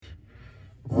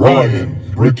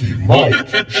Ryan, Ricky,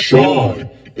 Mike, Sean.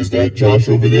 Is that Josh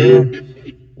over there?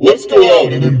 Let's go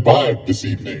out and imbibe this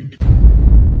evening.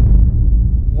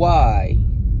 Why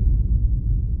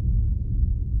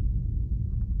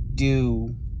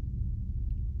do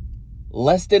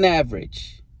less than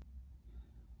average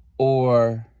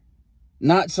or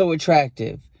not so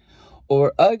attractive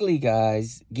or ugly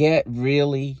guys get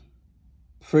really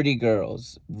pretty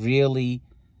girls, really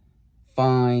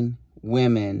fine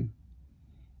women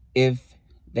if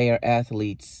they are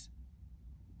athletes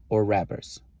or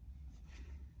rappers?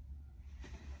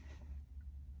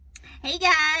 Hey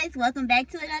guys, welcome back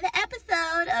to another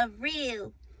episode of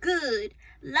Real Good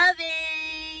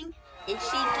Loving. It's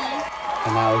Sheki.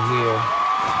 And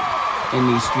out here in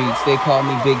these streets, they call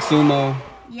me Big Sumo.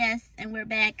 Yes, and we're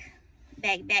back.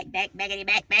 Back.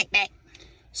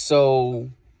 So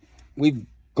we've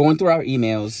going through our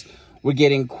emails. We're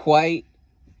getting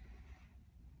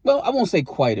I won't say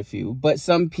quite a few, but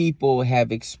some people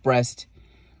have expressed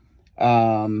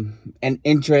an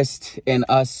interest in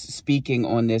us speaking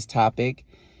on this topic.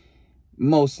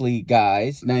 Mostly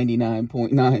guys,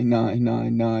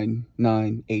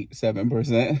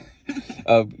 99.9999987%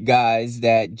 of guys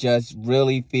that just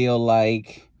really feel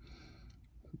like,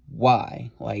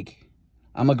 why? Like,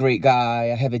 I'm a great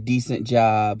guy, I have a decent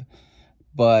job,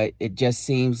 but it just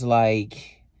seems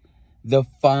like the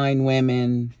fine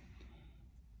women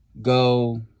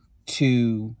go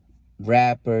to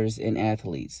rappers and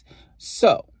athletes.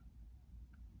 So,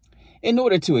 in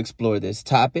order to explore this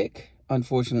topic,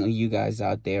 unfortunately, you guys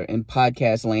out there in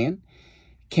podcast land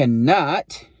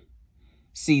cannot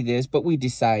see this, but we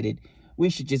decided we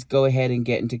should just go ahead and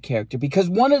get into character, because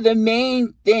one of the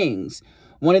main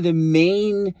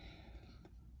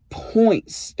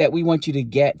points that we want you to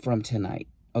get from tonight,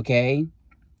 okay,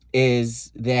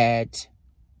 is that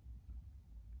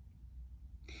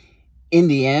in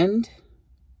the end,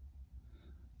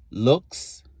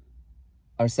 looks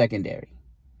are secondary.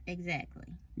 Exactly.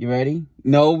 You ready?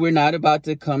 No, we're not about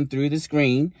to come through the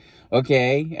screen,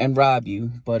 okay, and rob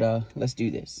you, but let's do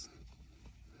this.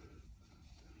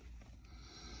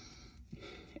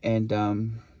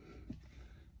 And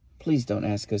please don't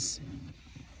ask us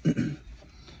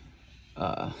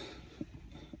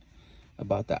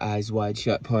about the eyes wide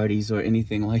shut parties or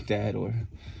anything like that, or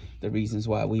the reasons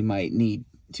why we might need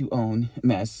to own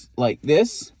mess like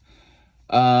this.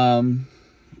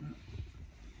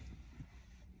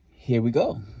 Here we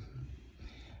go.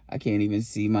 I can't even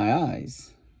see my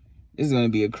eyes. This is going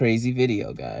to be a crazy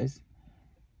video, guys.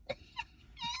 Can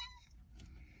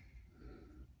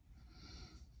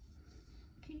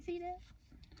you see that?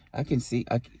 I can see.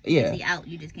 You yeah. can see out,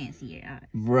 you just can't see your eyes.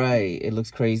 Right. It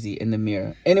looks crazy in the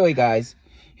mirror. Anyway, guys,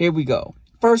 here we go.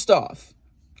 First off,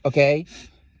 we're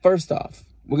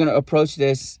going to approach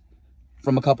this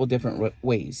from a couple different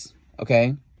ways,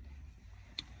 okay?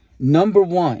 Number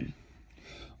one,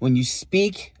 when you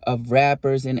speak of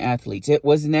rappers and athletes, it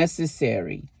was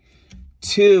necessary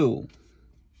to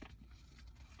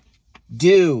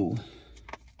do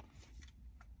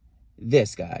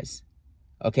this, guys,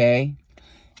 okay?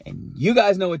 And you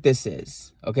guys know what this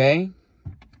is, okay?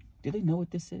 Do they know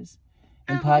what this is?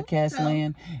 In podcast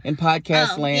land? In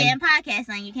podcast land. Yeah, in podcast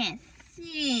land, you can't see.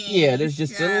 Yeah, there's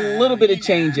just a little bit of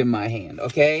change in my hand,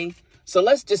 okay? So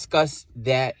let's discuss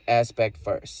that aspect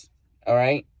first, all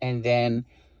right? And then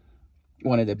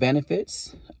one of the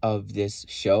benefits of this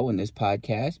show and this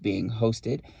podcast being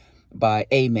hosted by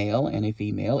a male and a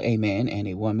female, a man and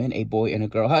a woman, a boy and a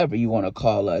girl, however you want to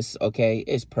call us, okay?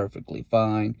 It's perfectly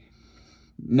fine.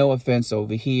 No offense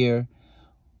over here.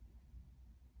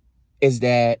 Is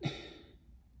that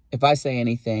if I say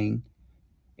anything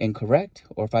incorrect,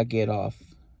 or if I get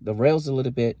off the rails a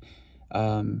little bit,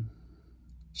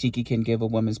 Sheki can give a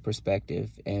woman's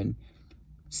perspective and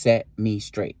set me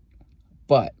straight.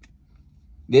 But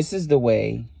this is the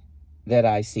way that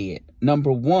I see it.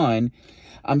 Number one,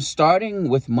 I'm starting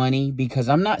with money because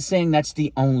I'm not saying that's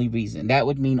the only reason. That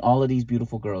would mean all of these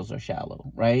beautiful girls are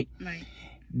shallow, right? Right.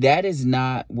 That is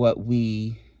not what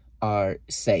we are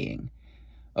saying,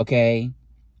 okay?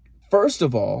 First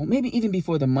of all, maybe even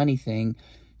before the money thing,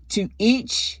 to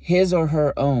each his or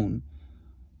her own.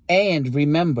 And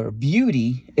remember,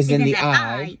 beauty is in the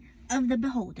eye of the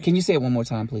beholder. Can you say it one more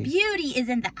time, please? Beauty is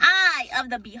in the eye of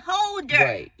the beholder.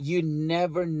 Right. You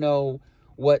never know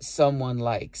what someone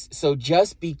likes. So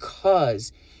just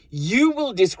because you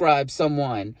will describe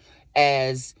someone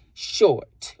as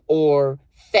short or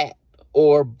fat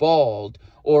or bald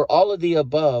or all of the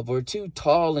above, or too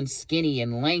tall and skinny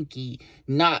and lanky,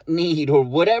 not neat, or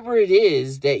whatever it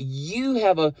is that you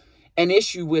have an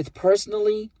issue with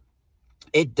personally,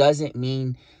 it doesn't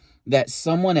mean that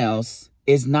someone else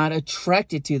is not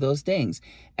attracted to those things,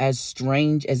 as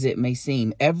strange as it may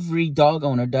seem. Every dog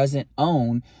owner doesn't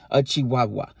own a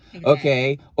Chihuahua,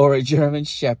 okay, or a German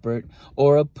Shepherd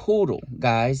or a poodle,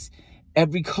 guys.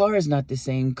 Every car is not the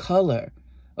same color,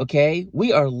 okay?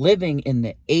 We are living in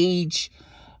the age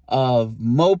of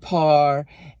Mopar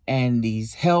and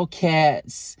these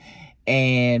Hellcats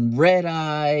and Red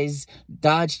Eyes,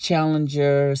 Dodge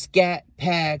Challenger, Scat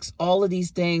Packs, all of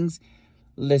these things.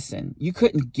 Listen, you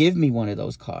couldn't give me one of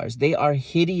those cars. They are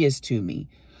hideous to me.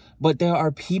 But there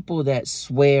are people that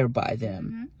swear by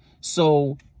them.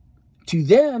 So to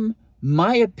them,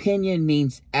 my opinion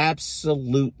means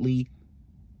absolutely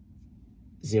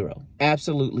zero.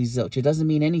 Absolutely zilch. It doesn't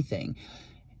mean anything.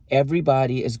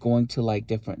 Everybody is going to like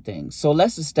different things. So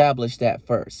let's establish that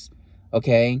first,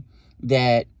 okay?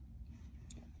 That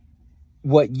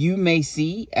what you may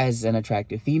see as an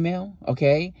attractive female,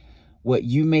 okay? What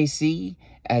you may see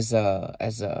as a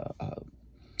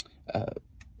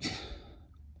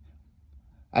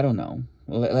I don't know.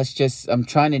 I'm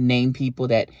trying to name people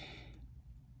that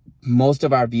most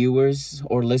of our viewers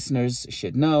or listeners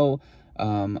should know.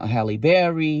 A Halle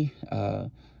Berry, a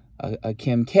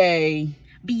Kim K,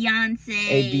 Beyonce,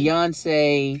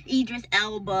 Idris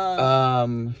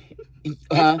Elba. As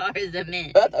far as the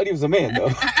men. I thought he was a man,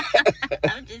 though.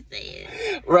 I'm just saying.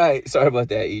 Right. Sorry about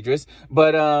that, Idris.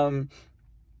 But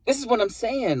this is what I'm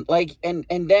saying. Like, and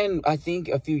then I think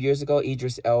a few years ago,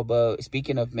 Idris Elba,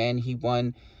 speaking of men, he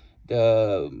won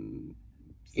the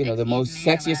most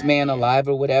sexiest man alive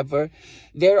or whatever.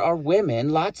 There are women,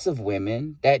 lots of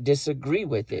women, that disagree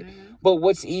with it. But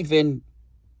what's even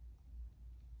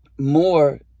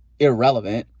more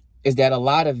irrelevant is that a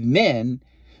lot of men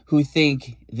who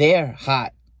think they're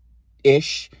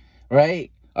hot-ish,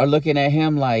 right, are looking at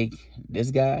him like,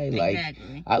 this guy, like,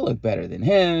 I look better than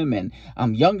him, and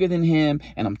I'm younger than him,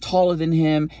 and I'm taller than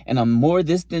him, and I'm more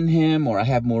this than him, or I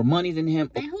have more money than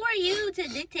him. And who are you to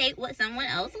dictate what someone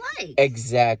else likes?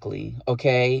 Exactly,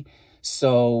 okay?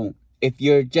 So if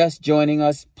you're just joining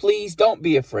us, please don't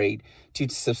be afraid to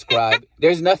subscribe.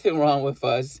 There's nothing wrong with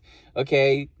us,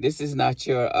 okay? This is not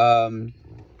your,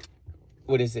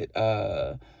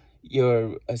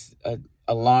 your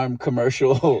alarm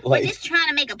commercial. We're just trying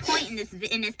to make a point in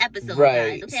this episode,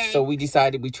 right? Guys, okay? So we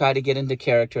decided we try to get into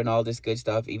character and all this good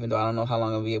stuff, even though I don't know how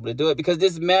long I'll be able to do it because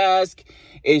this mask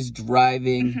is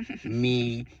driving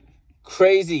me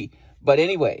crazy. But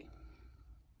anyway,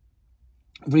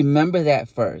 remember that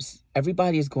first.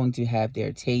 Everybody is going to have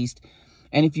their taste,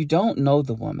 and if you don't know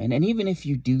the woman, and even if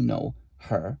you do know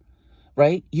her,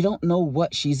 right, you don't know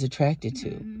what she's attracted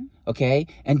to. Okay?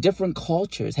 And different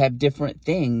cultures have different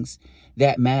things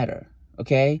that matter.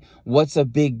 Okay? What's a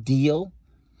big deal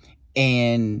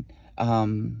in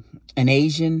an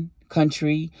Asian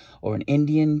country or an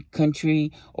Indian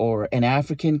country or an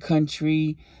African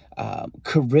country,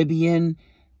 Caribbean?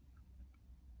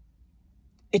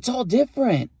 It's all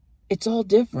different. It's all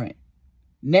different.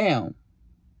 Now,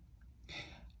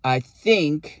 I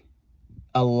think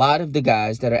a lot of the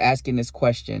guys that are asking this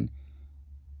question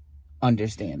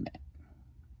understand that.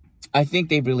 I think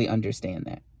they really understand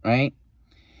that, right?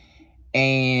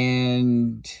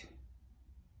 And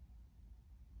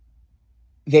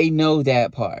they know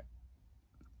that part.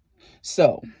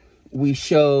 So we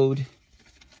showed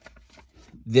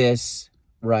this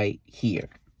right here.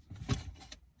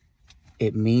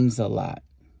 It means a lot.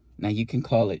 Now you can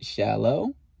call it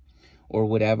shallow or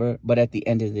whatever, but at the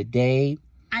end of the day,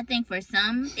 I think for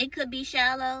some it could be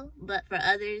shallow, but for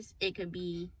others it could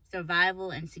be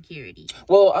survival and security.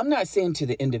 Well, I'm not saying to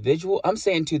the individual. I'm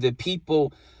saying to the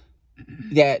people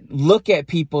that look at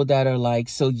people that are like,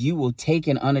 so you will take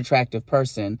an unattractive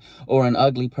person or an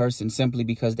ugly person simply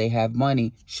because they have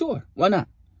money. Sure. Why not?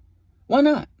 Why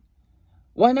not?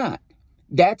 Why not?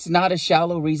 That's not a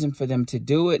shallow reason for them to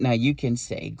do it. Now, you can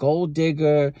say gold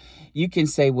digger, you can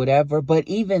say whatever, but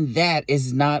even that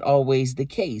is not always the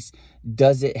case.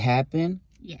 Does it happen?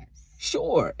 Yes.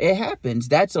 Sure, it happens.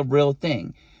 That's a real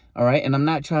thing. All right. And I'm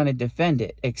not trying to defend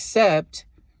it, except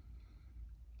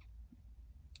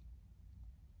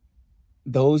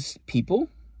those people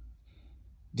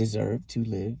deserve to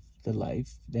live the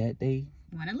life that they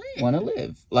want to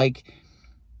live. Like,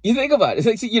 you think about it.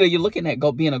 It's like, you're looking at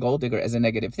being a gold digger as a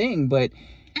negative thing, but...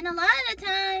 And a lot of the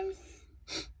times,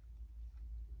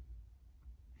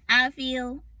 I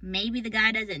feel maybe the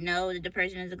guy doesn't know that the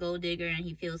person is a gold digger and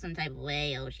he feels some type of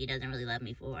way. Oh, she doesn't really love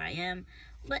me for who I am.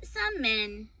 But some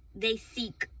men, they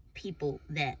seek people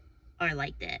that are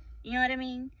like that. You know what I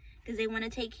mean? Because they want to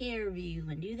take care of you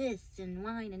and do this and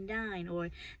wine and dine. Or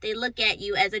they look at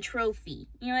you as a trophy.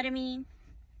 You know what I mean?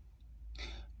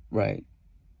 Right.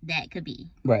 that could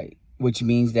be. Right. Which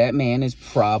means that man is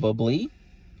probably,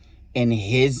 in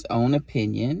his own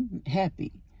opinion,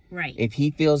 happy. Right. If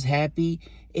he feels happy,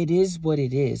 it is what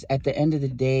it is. At the end of the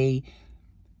day,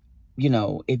 you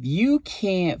know, if you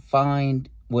can't find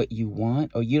what you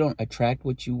want, or you don't attract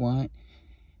what you want,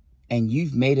 and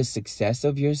you've made a success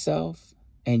of yourself,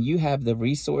 and you have the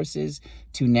resources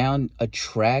to now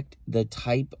attract the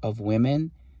type of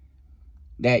women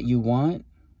that you want,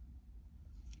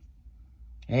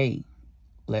 hey,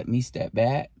 let me step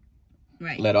back.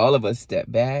 Right. Let all of us step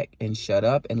back and shut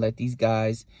up and let these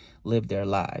guys live their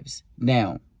lives.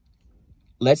 Now,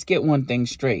 let's get one thing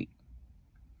straight.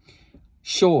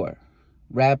 Sure,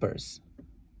 rappers,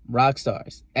 rock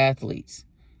stars, athletes,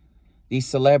 these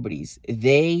celebrities,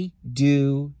 they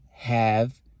do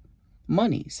have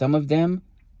money. Some of them,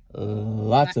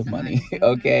 lots of money.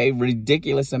 Okay,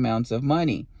 ridiculous amounts of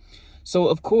money. So,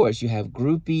 of course, you have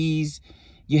groupies.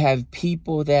 You have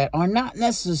people that are not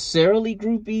necessarily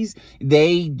groupies.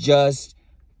 They just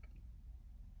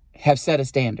have set a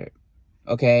standard,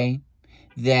 okay?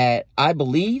 That I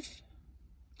believe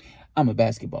I'm a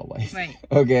basketball wife, right?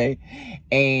 Okay?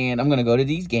 And I'm going to go to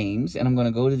these games, and I'm going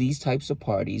to go to these types of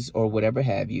parties or whatever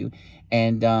have you.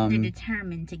 And they're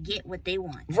determined to get what they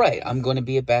want. Right. I'm going to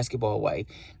be a basketball wife.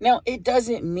 Now, it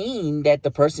doesn't mean that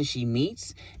the person she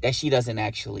meets, that she doesn't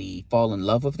actually fall in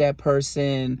love with that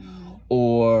person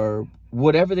or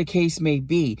whatever the case may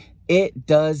be. It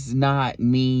does not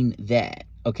mean that,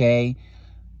 okay?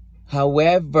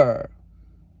 However,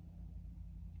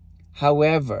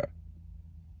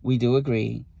 we do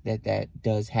agree that that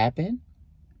does happen.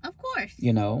 Of course.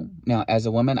 You know, now as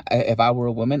a woman, if I were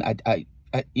a woman, I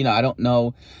don't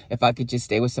know if I could just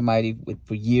stay with somebody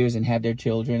for years and have their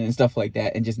children and stuff like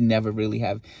that and just never really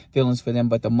have feelings for them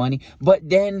but the money. But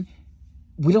then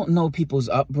we don't know people's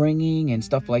upbringing and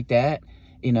stuff like that.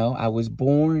 You know, I was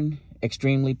born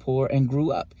extremely poor and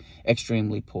grew up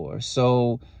extremely poor.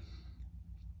 So,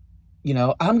 you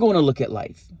know, I'm going to look at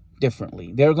life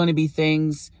differently. There are going to be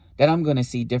things that I'm going to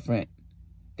see different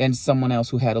than someone else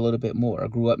who had a little bit more or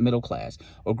grew up middle class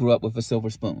or grew up with a silver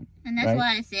spoon. And that's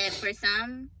why I said for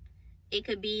some, it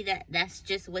could be that that's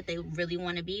just what they really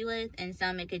want to be with. And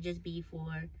some, it could just be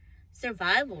for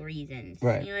survival reasons.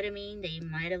 Right. You know what I mean? They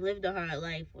might have lived a hard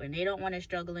life or they don't want to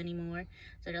struggle anymore.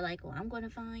 So they're like, well, I'm going to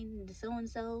find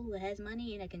so-and-so who has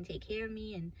money and that can take care of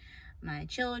me and my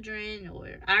children or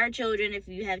our children if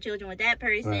you have children with that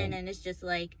person. Right. And it's just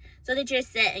like, so that you're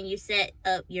set and you set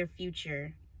up your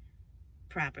future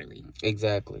properly.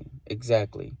 Exactly.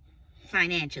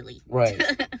 Financially.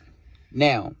 Right.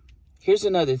 Now, here's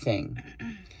another thing.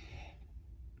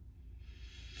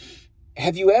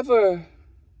 Have you ever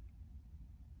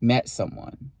met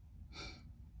someone,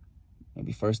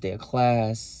 maybe first day of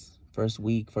class, first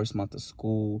week, first month of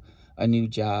school, a new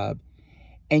job,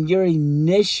 and your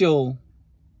initial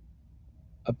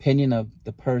opinion of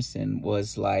the person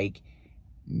was like,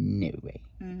 no way.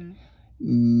 Mm-hmm.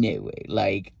 No way.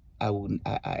 Like,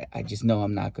 I just know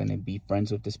I'm not going to be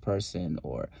friends with this person,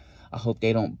 or I hope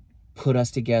they don't put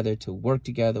us together to work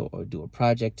together or do a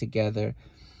project together.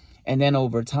 And then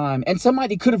over time, and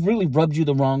somebody could have really rubbed you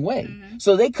the wrong way. Mm-hmm.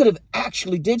 So they could have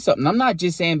actually did something. I'm not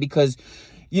just saying because,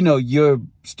 you know, you're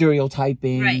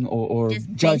stereotyping right. or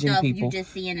just judging people. You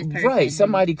just seeing this person. Right.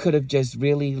 Somebody could have just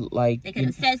really like. They could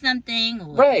have said something.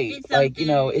 Or right. Did something, like, you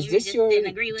know, is this your,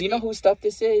 do you know whose stuff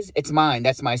this is? It's mine.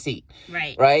 That's my seat.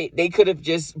 Right. Right. They could have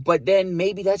just, but then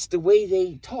maybe that's the way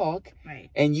they talk.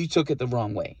 Right. And you took it the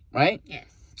wrong way. Right. Yes.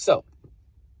 So,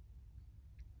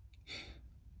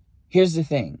 here's the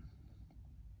thing.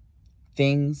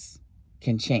 Things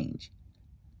can change.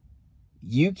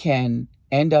 You can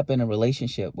end up in a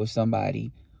relationship with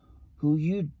somebody who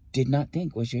you did not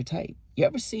think was your type. You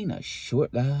ever seen a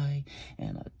short guy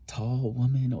and a tall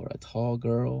woman or a tall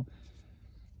girl?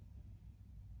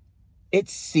 It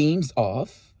seems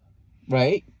off,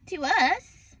 right? To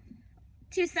us.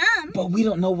 To some. But we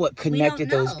don't know what connected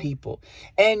those people.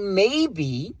 And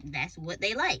maybe that's what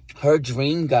they like. Her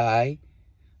dream guy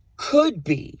could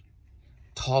be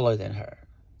taller than her.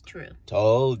 True.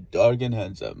 Tall, dark, and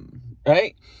handsome.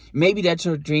 Right? Maybe that's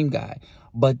her dream guy.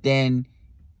 But then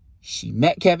she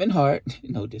met Kevin Hart.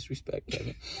 No disrespect,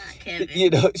 Kevin. Not Kevin. You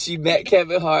know, she met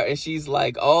Kevin Hart and she's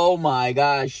like, oh my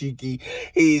gosh, Sheki,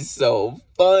 he's so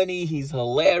funny. He's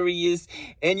hilarious.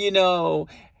 And you know,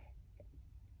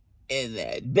 in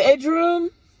that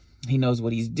bedroom, he knows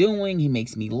what he's doing. He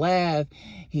makes me laugh.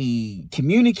 He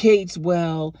communicates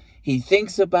well. He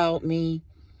thinks about me.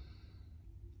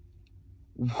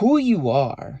 Who you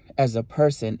are as a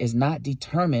person is not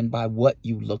determined by what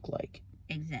you look like.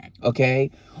 Exactly.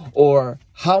 Okay? Or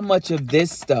how much of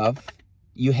this stuff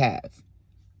you have.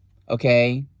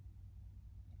 Okay?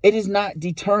 It is not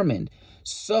determined.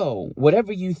 So,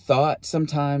 whatever you thought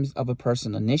sometimes of a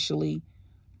person initially,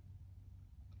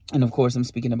 and of course, I'm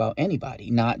speaking about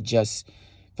anybody, not just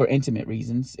for intimate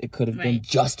reasons. It could have been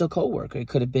just a coworker. It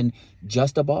could have been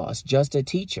just a boss, just a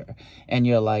teacher. And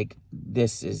you're like,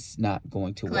 this is not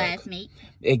going to work. Classmate.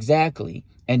 Exactly.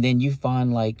 And then you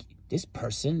find like, this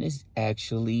person is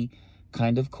actually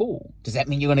kind of cool. Does that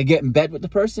mean you're going to get in bed with the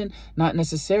person? Not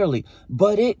necessarily.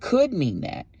 But it could mean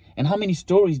that. And how many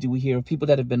stories do we hear of people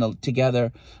that have been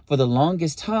together for the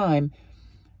longest time,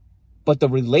 but the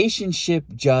relationship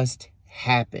just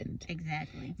happened?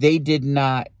 Exactly. They did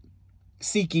not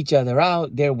seek each other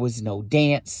out. There was no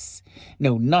dance,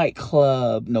 no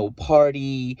nightclub, no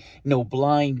party, no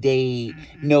blind date,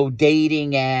 no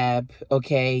dating app.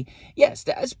 Okay. Yes,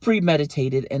 that's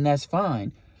premeditated and that's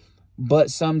fine.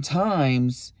 But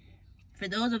sometimes, for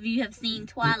those of you who have seen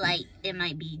Twilight, it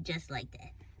might be just like that.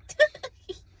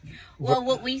 Well,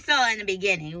 what we saw in the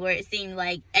beginning, where it seemed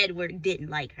like Edward didn't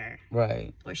like her.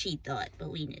 Right. Or she thought, but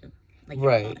we knew. Like,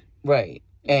 right.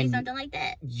 And something like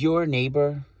that. Your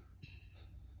neighbor,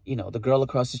 you know, the girl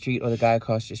across the street or the guy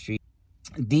across the street,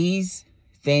 these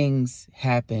things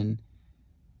happen.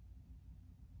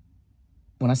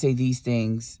 When I say these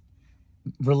things,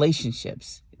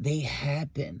 relationships, they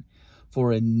happen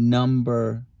for a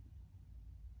number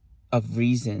of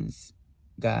reasons,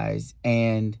 guys.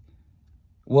 And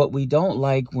what we don't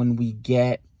like when we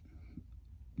get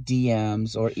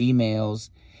DMs or emails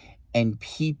and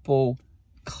people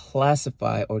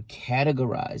classify or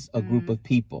categorize a group of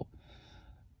people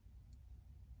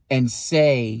and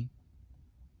say,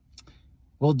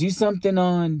 well, do something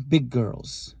on big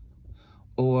girls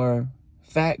or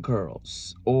fat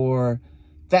girls or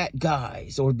fat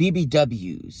guys or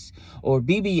BBWs or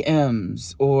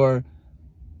BBMs or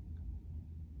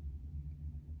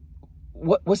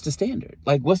what's the standard?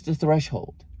 Like, what's the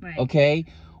threshold? Right. Okay.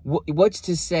 What's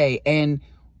to say? And,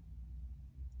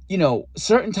 you know,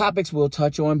 certain topics we'll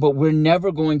touch on, but we're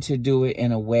never going to do it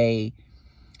in a way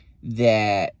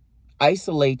that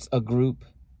isolates a group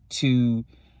to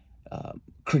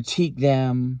critique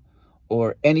them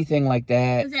or anything like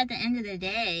that. Because at the end of the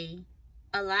day,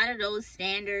 a lot of those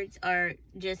standards are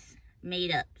just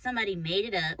made up. Somebody made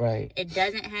it up. Right. It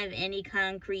doesn't have any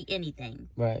concrete anything.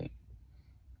 Right.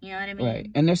 You know what I mean?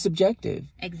 Right. And they're subjective.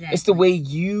 Exactly. It's the way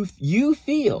you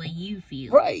feel. The way you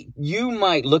feel. Right. You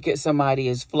might look at somebody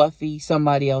as fluffy.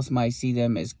 Somebody else might see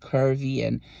them as curvy.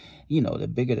 And, you know, the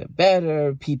bigger the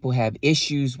better. People have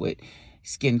issues with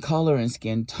skin color and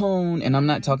skin tone. And I'm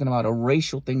not talking about a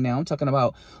racial thing now. I'm talking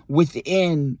about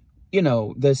within, you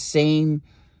know, the same,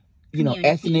 you know,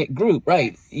 ethnic group.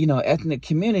 Right. Yes. You know, ethnic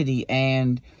community.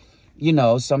 And, you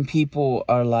know, some people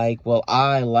are like, well,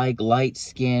 I like light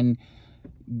skin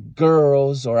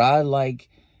girls, or I like,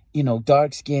 you know,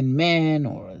 dark-skinned men,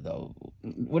 or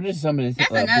what are some of the things?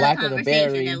 That's another black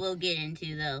conversation that we'll get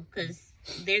into, though, because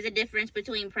there's a difference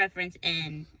between preference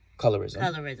and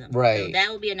colorism. Right. So that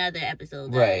will be another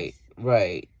episode, guys.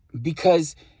 Right.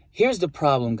 Because here's the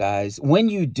problem, guys. When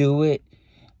you do it,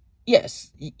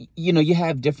 yes, you know, you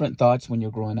have different thoughts when you're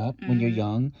growing up, when you're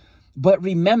young, but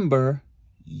remember,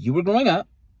 you were growing up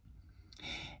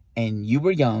and you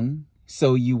were young.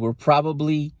 So you were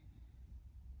probably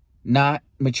not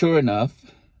mature enough,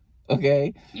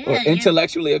 okay, or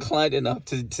intellectually inclined enough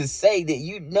to say that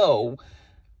you know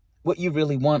what you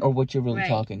really want or what you're really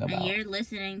talking about. And you're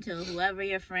listening to whoever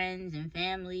your friends and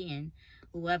family and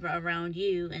whoever around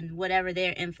you and whatever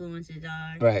their influences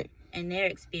are. Right. And their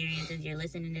experiences, you're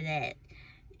listening to that.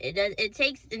 It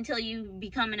takes until you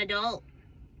become an adult,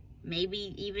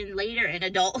 maybe even later in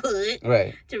adulthood,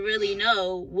 right, to really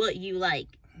know what you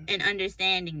like. And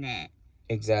understanding that.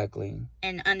 Exactly.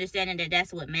 And understanding that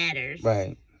that's what matters.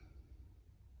 Right.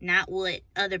 Not what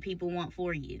other people want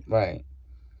for you. Right.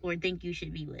 Or think you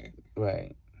should be with.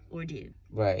 Right. Or do.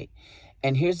 Right.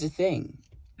 And here's the thing.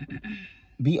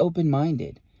 Be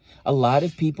open-minded. A lot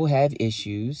of people have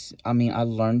issues. I mean, I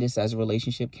learned this as a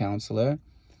relationship counselor.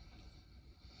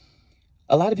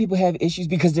 A lot of people have issues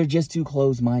because they're just too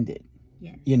close-minded.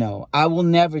 Yes. You know, I will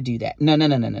never do that. No.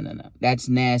 That's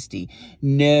nasty.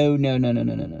 No.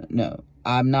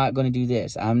 I'm not going to do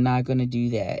this. I'm not going to do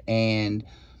that. And,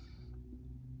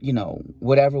 you know,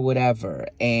 whatever.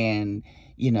 And,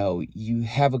 you know, you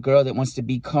have a girl that wants to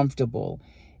be comfortable.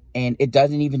 And it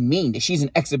doesn't even mean that she's an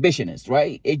exhibitionist,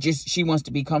 right? She wants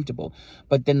to be comfortable.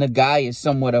 But then the guy is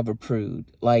somewhat of a prude.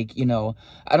 Like, you know,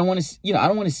 I don't want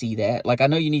to see that. Like, I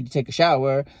know you need to take a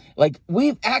shower. Like,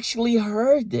 we've actually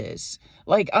heard this.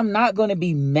 Like, I'm not going to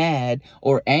be mad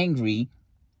or angry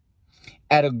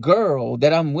at a girl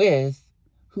that I'm with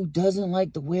who doesn't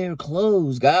like to wear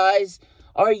clothes, guys.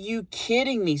 Are you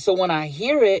kidding me? So when I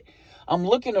hear it, I'm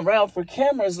looking around for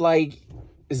cameras like,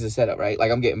 this is a setup, right?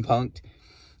 Like, I'm getting punked.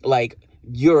 Like,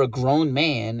 you're a grown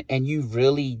man and you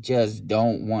really just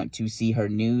don't want to see her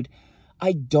nude.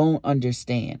 I don't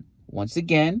understand. Once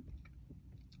again,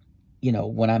 you know,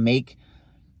 when I make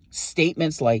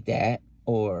statements like that,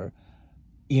 or,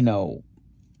 you know,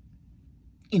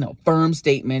 firm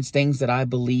statements, things that I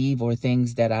believe or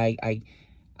things that I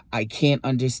can't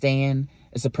understand,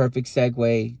 it's a perfect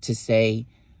segue to say,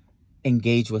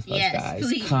 engage with us, guys.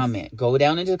 Please. Comment. Go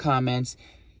down into the comments.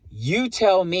 You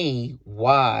tell me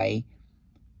why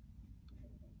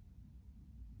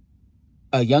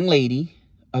a young lady,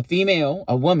 a female,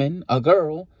 a woman, a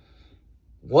girl,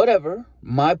 whatever,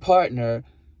 my partner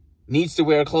needs to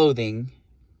wear clothing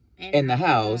in the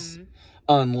house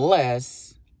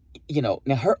unless, now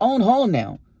her own home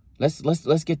now.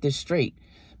 Let's get this straight.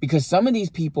 Because some of these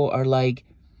people are like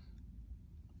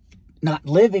not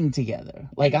living together.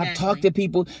 Like, exactly. I've talked to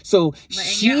people. So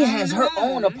she has her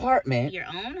own apartment. Your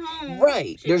own home.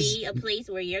 Right. Should be a place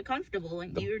where you're comfortable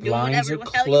and you're doing whatever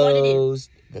the hell you want to do.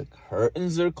 The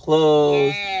curtains are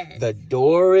closed. Yes. The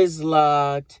door is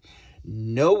locked.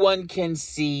 No one can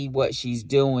see what she's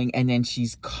doing. And then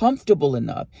she's comfortable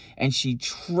enough and she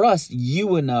trusts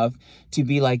you enough to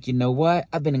be like, you know what?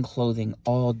 I've been in clothing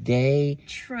all day.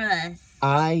 Trust.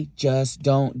 I just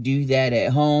don't do that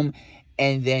at home.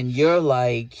 And then you're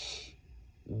like,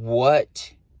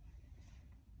 what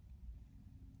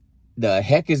the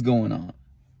heck is going on?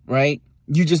 Right?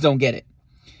 You just don't get it.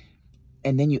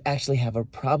 And then you actually have a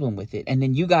problem with it. And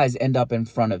then you guys end up in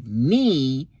front of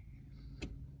me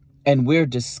and we're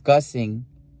discussing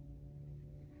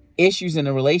issues in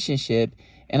a relationship.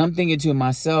 And I'm thinking to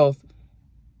myself,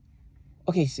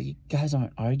 okay, so you guys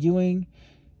aren't arguing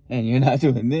and you're not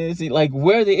doing this. Like,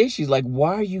 where are the issues? Like,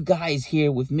 why are you guys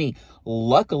here with me?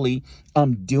 Luckily,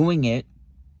 I'm doing it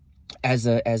as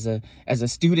a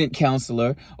student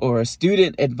counselor or a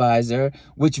student advisor,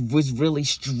 which was really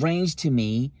strange to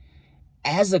me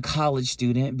as a college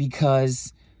student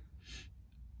because,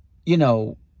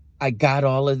 I got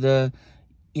all of the,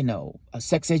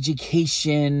 sex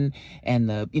education and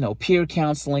the, peer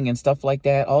counseling and stuff like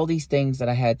that. All these things that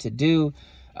I had to do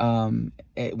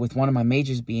with one of my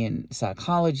majors being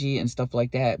psychology and stuff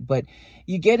like that. But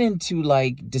you get into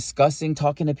like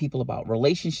talking to people about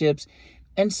relationships,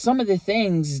 and some of the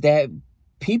things that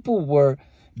people were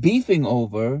beefing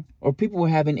over or people were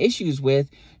having issues with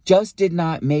just did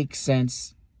not make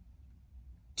sense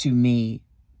to me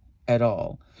at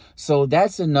all. So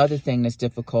that's another thing that's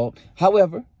difficult.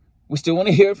 However, we still want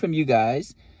to hear from you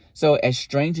guys. So as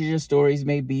strange as your stories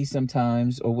may be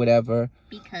sometimes or whatever.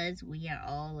 Because we are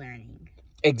all learning.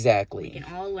 Exactly. We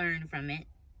can all learn from it.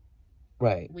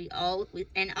 Right.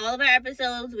 In all of our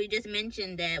episodes, we just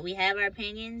mentioned that we have our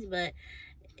opinions, but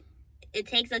it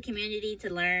takes a community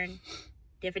to learn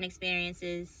different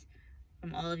experiences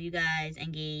from all of you guys.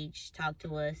 Engage, talk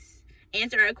to us,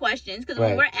 answer our questions. Because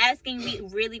when we're asking, we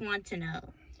really want to know.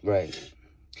 Right.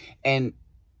 And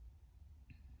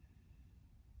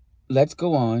let's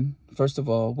go on. First of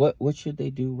all, what should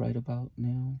they do right about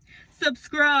now?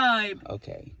 Subscribe.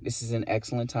 Okay. This is an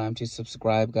excellent time to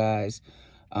subscribe, guys.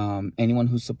 Anyone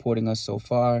who's supporting us so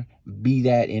far, be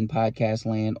that in podcast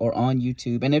land or on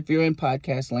YouTube. And if you're in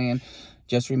podcast land,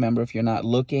 just remember, if you're not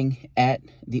looking at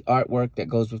the artwork that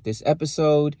goes with this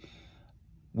episode,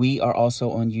 we are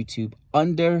also on YouTube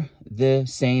under the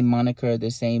same moniker,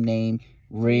 the same name,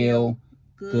 Real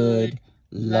Good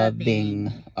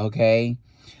Loving. Okay?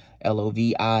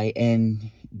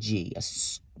 Loving.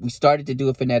 We started to do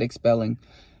a phonetic spelling,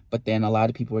 but then a lot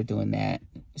of people are doing that.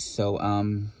 So,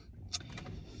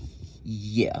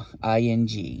 yeah,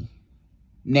 ing.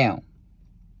 Now,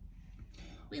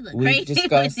 we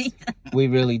discussed. We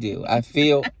really do. I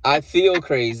feel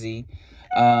crazy,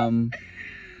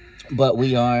 but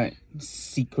we aren't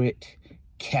secret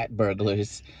cat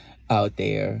burglars out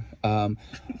there.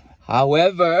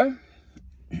 However,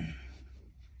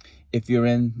 if you're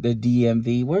in the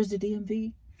DMV, where's the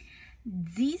DMV?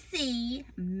 DC,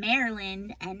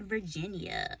 Maryland, and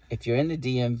Virginia. If you're in the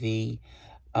DMV,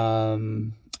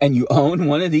 and you own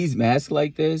one of these masks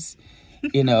like this,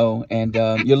 and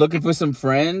you're looking for some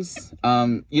friends,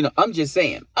 I'm just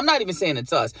saying, I'm not even saying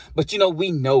it's us, but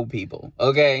we know people,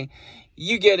 okay?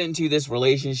 You get into this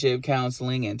relationship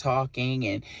counseling and talking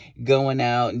and going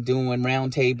out and doing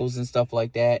round tables and stuff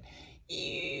like that.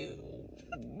 You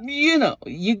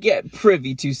get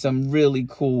privy to some really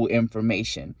cool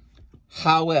information.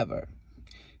 However,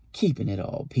 keeping it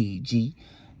all PG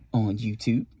on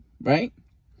YouTube, right?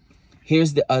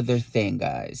 Here's the other thing,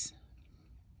 guys.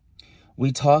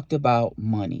 We talked about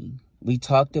money. We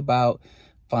talked about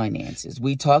finances.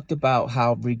 We talked about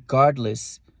how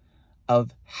regardless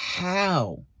of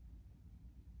how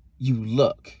you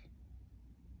look,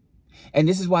 and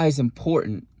this is why it's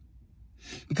important,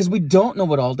 because we don't know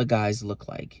what all the guys look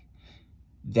like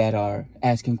that are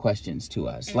asking questions to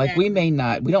us. Exactly.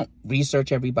 Like we don't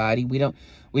research everybody.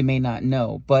 We may not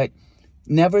know, but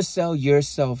never sell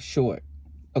yourself short.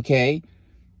 Okay?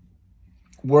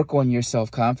 Work on your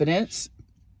self-confidence,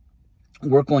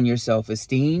 work on your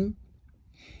self-esteem,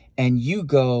 and you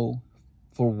go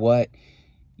for what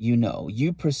you know.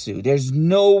 You pursue. There's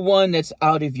no one that's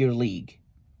out of your league.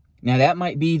 Now that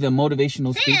might be the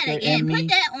motivational Say speaker that again. in me. Put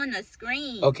that on the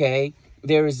screen. Okay?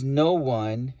 There is no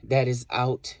one that is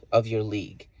out of your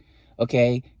league.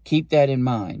 Okay? Keep that in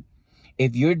mind.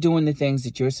 If you're doing the things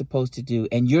that you're supposed to do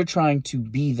and you're trying to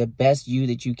be the best you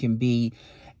that you can be,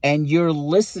 and you're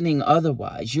listening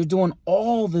otherwise, you're doing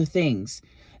all the things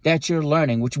that you're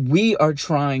learning, which we are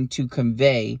trying to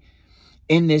convey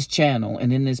in this channel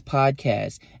and in this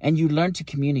podcast, and you learn to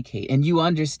communicate and you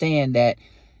understand that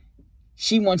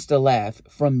she wants to laugh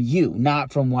from you,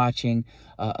 not from watching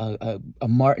a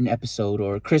Martin episode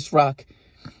or a Chris Rock,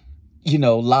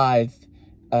 live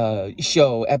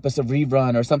show episode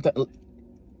rerun or something.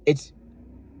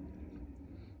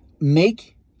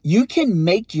 You can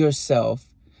make yourself,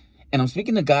 and I'm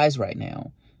speaking to guys right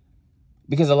now,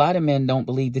 because a lot of men don't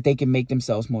believe that they can make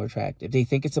themselves more attractive. They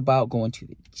think it's about going to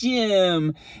the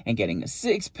gym and getting a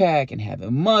six-pack and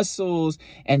having muscles,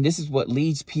 and this is what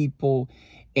leads people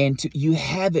into, you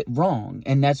have it wrong.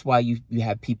 And that's why you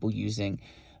have people using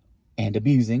and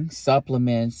abusing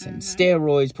supplements and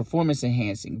steroids,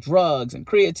 performance-enhancing drugs and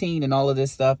creatine and all of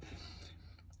this stuff.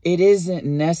 It isn't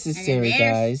necessary, and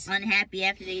they're guys. Unhappy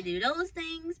after they do those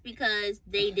things because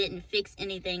they didn't fix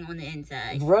anything on the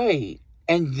inside. Right.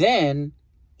 And then,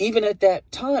 even at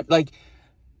that time,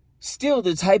 still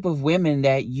the type of women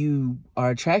that you are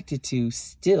attracted to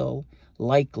still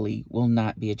likely will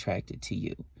not be attracted to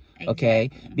you. Okay?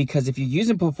 Exactly. Because if you're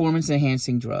using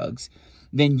performance-enhancing drugs,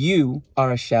 then you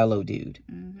are a shallow dude.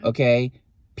 Okay?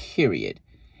 Period.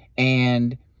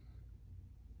 And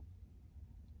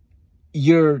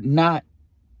you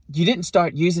didn't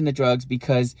start using the drugs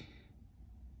because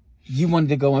you wanted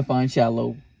to go and find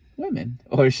shallow women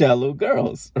or shallow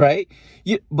girls, right?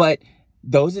 But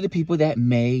those are the people that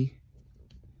may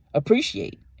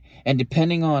appreciate. And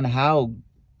depending on how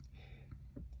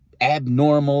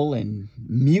abnormal and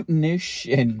mutinish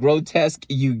and grotesque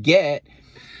you get,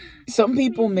 some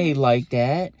people may like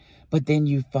that, but then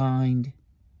you find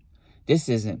this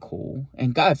isn't cool.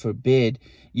 And God forbid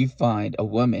you find a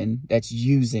woman that's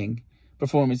using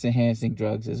performance-enhancing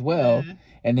drugs as well.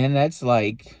 And then that's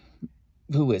like,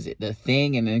 who is it? The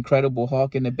Thing and the Incredible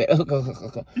Hulk in the bed.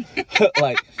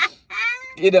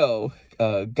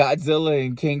 Godzilla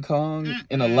and King Kong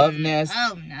in a love nest.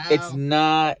 Oh, no. It's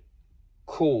not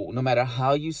cool. No matter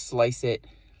how you slice it,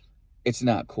 it's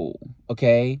not cool.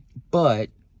 Okay? But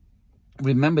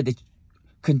remember that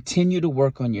continue to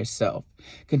work on yourself.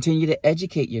 Continue to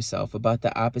educate yourself about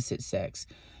the opposite sex.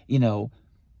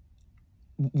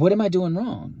 What am I doing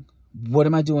wrong? What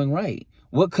am I doing right?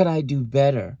 What could I do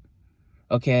better?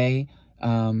 Okay?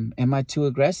 Am I too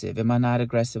aggressive? Am I not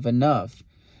aggressive enough?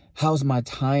 How's my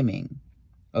timing?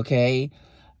 Okay?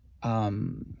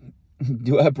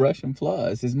 Do I brush and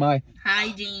floss? Is my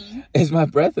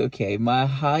breath okay? My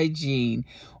hygiene,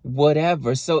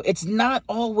 whatever. So it's not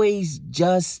always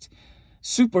just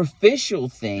superficial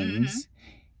things.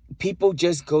 People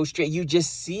just go straight. You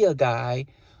just see a guy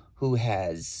who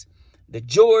has the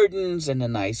Jordans and the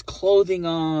nice clothing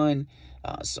on,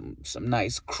 some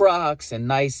nice Crocs and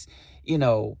nice,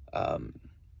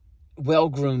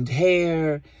 well-groomed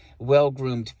hair,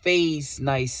 well-groomed face,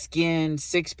 nice skin,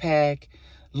 six-pack,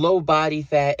 low body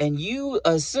fat, and you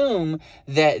assume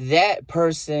that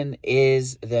person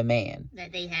is the man.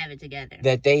 That they have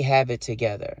it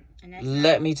together.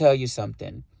 Let me tell you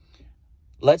something.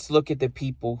 Let's look at the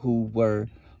people who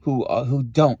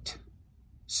don't.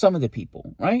 Some of the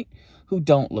people, right? Who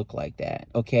don't look like that,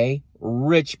 okay?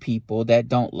 Rich people that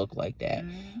don't look like that.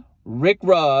 Rick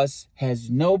Ross has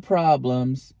no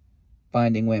problems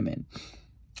finding women.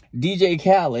 DJ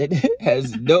Khaled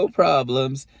has no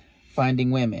problems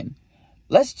finding women.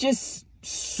 Let's just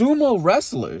sumo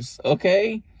wrestlers,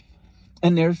 okay?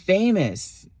 And they're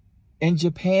famous in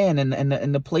Japan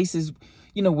and the places,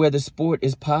 where the sport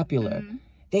is popular.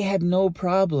 They have no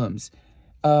problems.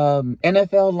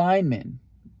 NFL linemen,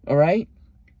 all right?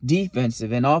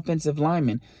 Defensive and offensive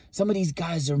linemen. Some of these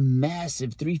guys are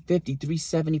massive, 350,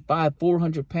 375,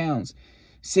 400 pounds,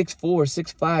 6'4",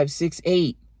 6'5",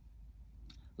 6'8".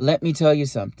 let me tell you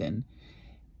something.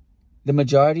 The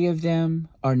majority of them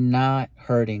are not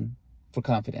hurting for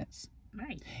confidence.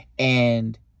 Right.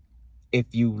 And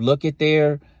if you look at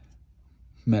their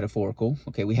metaphorical,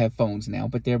 okay, we have phones now,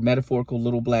 but their metaphorical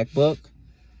little black book,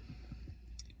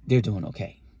 they're doing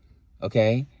okay.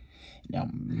 Okay? Now,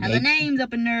 Hella names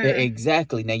up in there.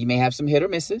 Exactly. Now, you may have some hit or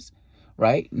misses,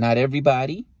 right? Not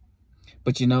everybody.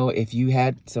 But, you know, if you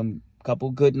had some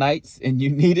couple good nights and you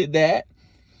needed that,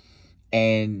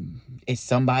 and it's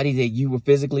somebody that you were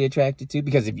physically attracted to,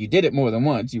 because if you did it more than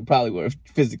once, you probably were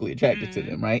physically attracted to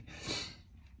them, right?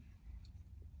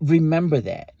 Remember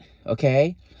that,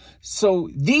 okay? So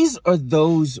these are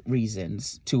those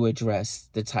reasons to address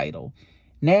the title.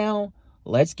 Now,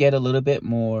 let's get a little bit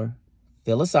more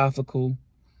philosophical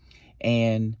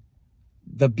and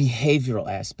the behavioral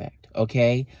aspect,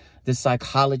 okay? The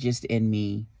psychologist in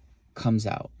me comes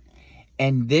out.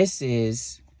 And this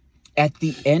is, at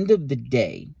the end of the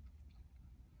day,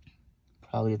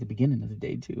 probably at the beginning of the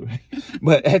day too, right?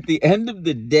 But at the end of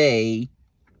the day,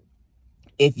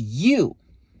 if you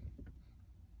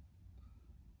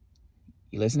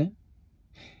listening?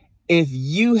 If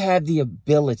you have the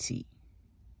ability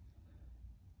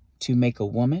to make a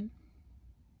woman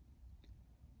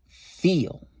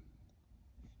feel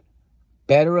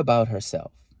better about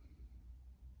herself,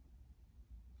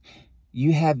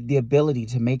 you have the ability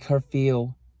to make her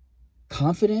feel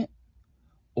confident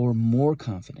or more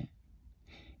confident.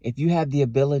 If you have the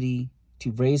ability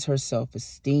to raise her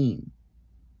self-esteem.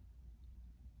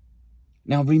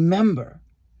 Now remember,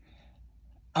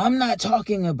 I'm not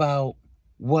talking about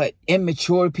what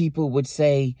immature people would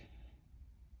say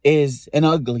is an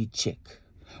ugly chick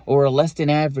or a less than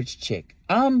average chick.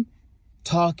 I'm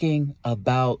talking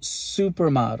about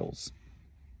supermodels.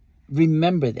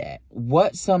 Remember that.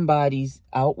 What somebody's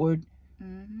outward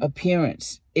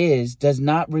appearance is does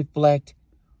not reflect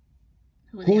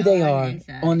who they are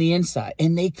on the inside.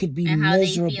 And they could be and how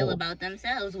miserable. they feel about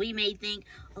themselves. We may think,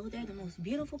 oh, they're the most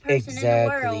beautiful person in the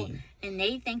world. And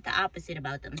they think the opposite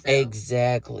about themselves.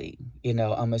 Exactly. You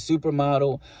know, I'm a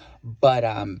supermodel, but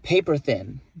I'm paper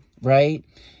thin, right?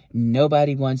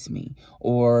 Nobody wants me.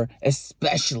 Or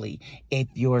especially if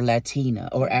you're Latina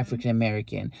or African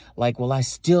American. Like, well, I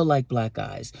still like black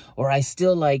guys. Or I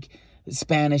still like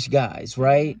Spanish guys,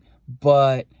 right?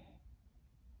 But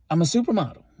I'm a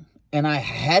supermodel. And I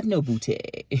have no booty,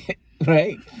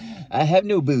 right? I have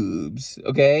no boobs,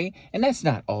 okay? And that's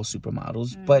not all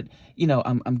supermodels, but, you know,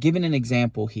 I'm giving an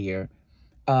example here.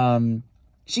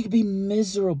 She could be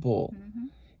miserable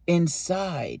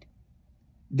inside.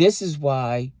 This is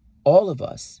why all of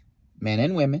us, men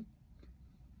and women,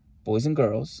 boys and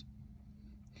girls,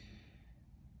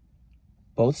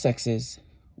 both sexes,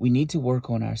 we need to work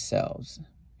on ourselves.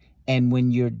 And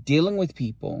when you're dealing with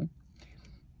people,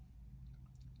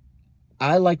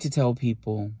 I like to tell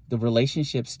people the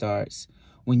relationship starts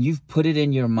when you've put it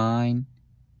in your mind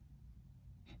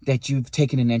that you've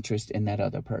taken an interest in that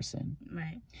other person.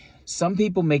 Right. Some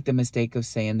people make the mistake of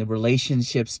saying the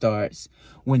relationship starts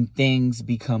when things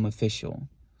become official.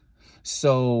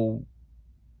 So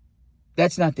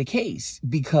that's not the case,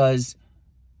 because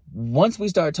once we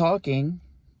start talking,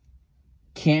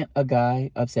 can't a guy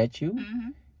upset you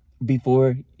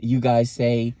before you guys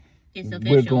say,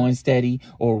 we're going steady,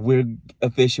 or we're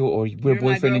official, or we're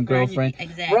boyfriend and girlfriend?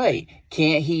 Exactly. Right.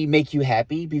 Can't he make you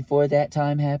happy before that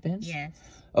time happens? Yes.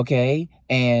 Okay.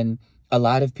 And a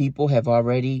lot of people have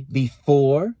already,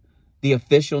 before the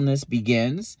officialness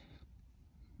begins,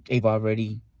 they've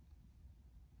already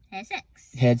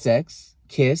had sex,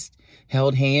 kissed,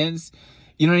 held hands.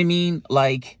 You know what I mean?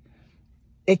 Like,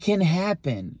 it can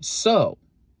happen. So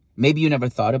maybe you never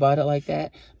thought about it like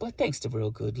that, but thanks to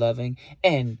Real Good Loving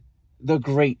and the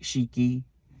great Sheki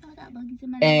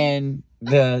and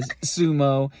the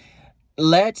Sumo,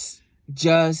 let's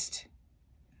just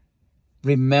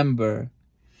remember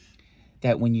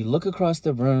that when you look across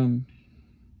the room,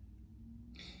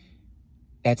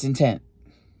 that's intent,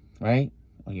 right?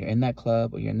 Or you're in that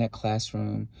club, or you're in that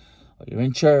classroom, or you're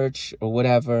in church, or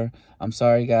whatever. I'm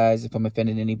sorry, guys, if I'm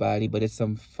offending anybody, but it's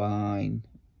some fine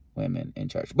women in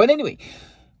church. But anyway,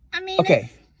 I mean, okay.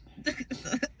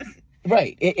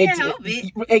 Right.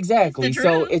 Exactly. It's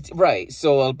so it's right.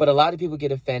 So, but a lot of people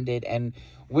get offended, and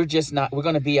we're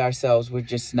going to be ourselves. We're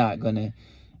just not going to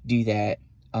do that.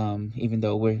 Even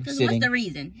though we're sitting what's the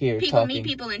reason? Here people meet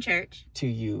people in church. To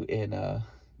you in a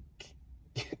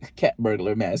cat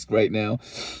burglar mask right now.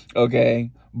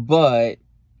 Okay. But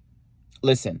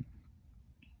listen,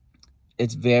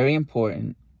 it's very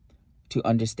important to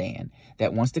understand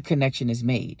that once the connection is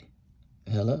made,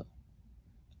 hello,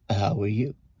 how are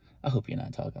you? I hope you're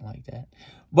not talking like that.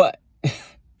 But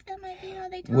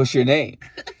they talk. What's your name?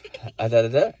 Da da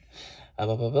da.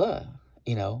 Blah blah blah.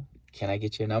 You know, can I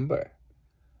get your number?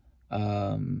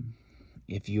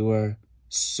 If you're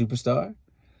superstar,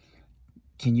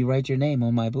 can you write your name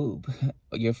on my boob?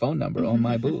 Your phone number on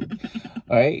my boob.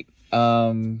 All right.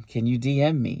 Can you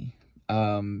DM me?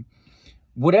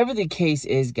 Whatever the case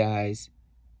is, guys,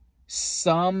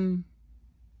 some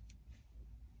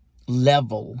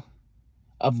level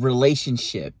of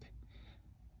relationship,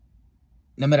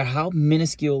 no matter how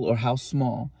minuscule or how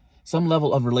small, some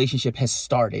level of relationship has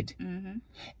started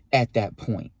at that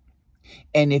point.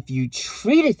 And if you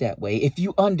treat it that way, if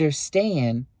you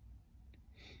understand,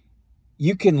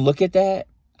 you can look at that.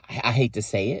 I hate to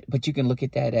say it, but you can look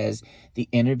at that as the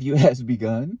interview has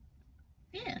begun.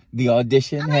 Yeah. The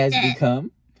audition has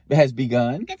begun.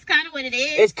 It's kind of what it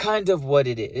is. It's kind of what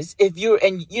it is. If you're,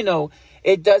 and you know,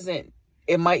 it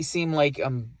might seem like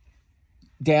I'm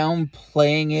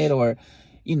downplaying it, or,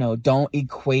 you know, don't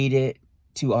equate it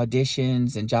to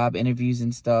auditions and job interviews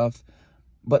and stuff.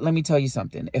 But let me tell you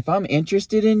something. If I'm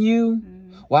interested in you,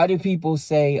 why do people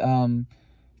say,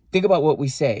 think about what we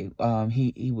say.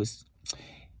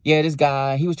 This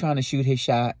guy, he was trying to shoot his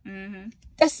shot.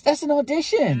 That's an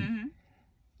audition.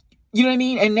 You know what I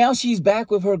mean? And now she's back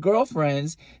with her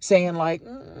girlfriends saying like,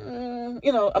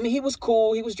 you know, I mean, he was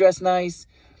cool. He was dressed nice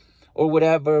or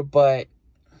whatever, but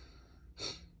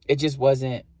it just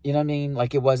wasn't, you know what I mean?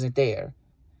 Like, it wasn't there.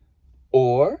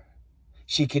 Or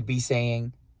she could be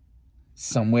saying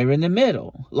somewhere in the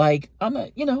middle. Like,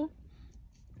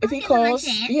 if he calls,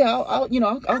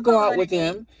 I'll go out with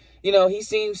him. You know, he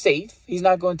seems safe. He's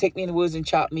not going to take me in the woods and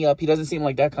chop me up. He doesn't seem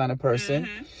like that kind of person.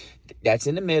 That's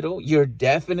in the middle. You're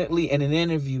definitely in an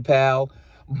interview, pal,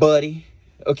 buddy.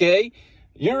 Okay?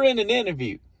 You're in an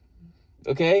interview.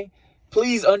 Okay?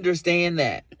 Please understand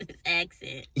that.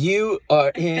 Exit. You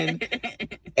are in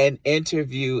an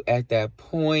interview at that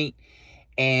point.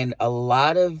 And a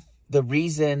lot of the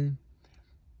reason,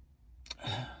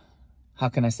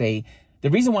 the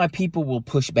reason why people will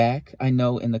push back, I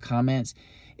know in the comments,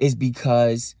 is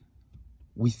because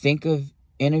we think of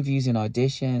interviews and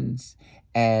auditions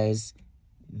as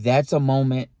that's a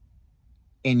moment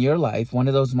in your life, one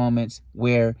of those moments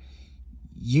where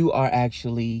you are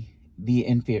actually the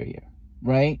inferior,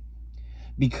 right?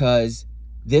 Because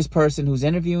this person who's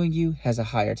interviewing you has a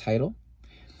higher title,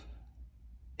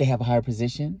 they have a higher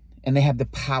position, and they have the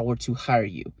power to hire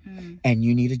you. And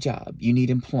you need a job, you need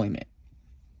employment.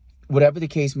 Whatever the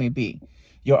case may be,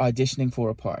 you're auditioning for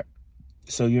a part.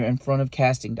 So you're in front of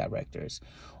casting directors,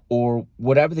 or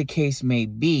whatever the case may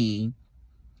be,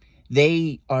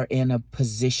 they are in a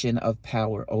position of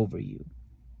power over you.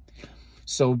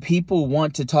 So people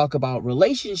want to talk about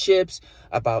relationships,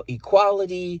 about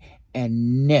equality,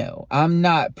 and no, I'm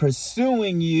not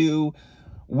pursuing you.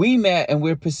 We met and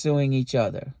we're pursuing each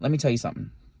other. Let me tell you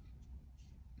something.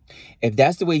 If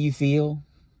that's the way you feel,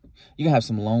 you're going to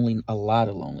have a lot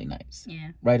of lonely nights.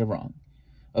 Yeah. Right or wrong.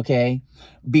 Okay?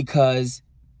 Because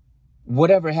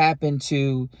whatever happened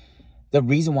to the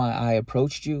reason why I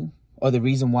approached you, or the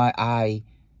reason why I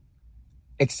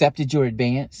accepted your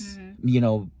advance, you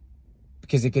know,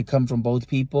 because it could come from both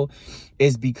people,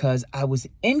 is because I was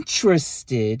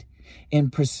interested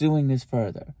in pursuing this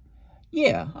further.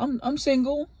 Yeah, I'm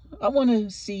single. I want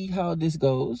to see how this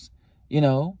goes, you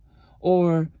know,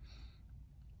 or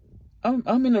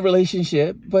I'm in a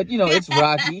relationship, but you know, it's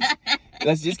rocky.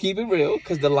 Let's just keep it real,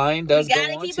 because the line does go on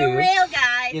too. Gotta keep it real,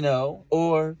 guys. You know,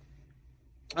 or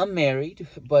I'm married,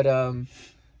 but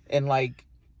and like,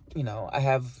 you know, I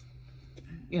have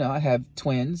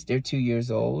twins. They're 2 years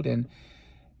old, and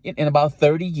in about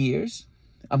 30 years,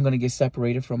 I'm gonna get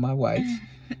separated from my wife,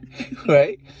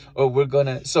 right? Or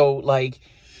so like,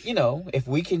 you know, if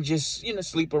we can just, you know,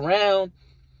 sleep around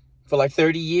for like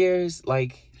 30 years,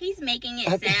 like. He's making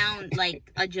it sound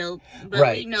like a joke, but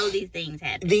right. We know these things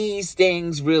happen. These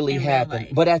things really happen.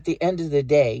 But at the end of the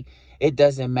day, it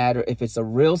doesn't matter if it's a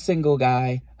real single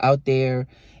guy out there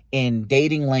in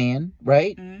dating land,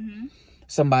 right?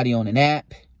 Somebody on an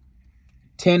app,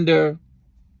 Tinder,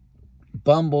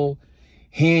 Bumble,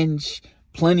 Hinge,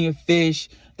 Plenty of Fish.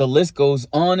 The list goes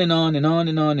on and on and on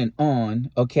and on and on,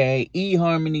 okay?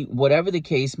 eHarmony, whatever the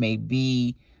case may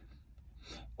be,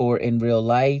 or in real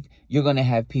life, you're going to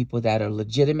have people that are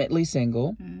legitimately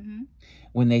single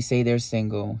when they say they're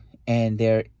single and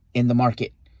they're in the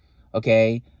market,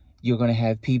 okay? You're going to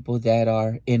have people that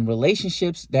are in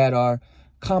relationships that are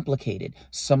complicated.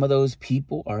 Some of those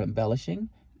people are embellishing.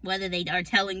 Whether they are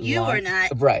telling you or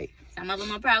not. Right. Some of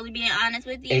them are probably being honest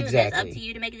with you. Exactly. It's up to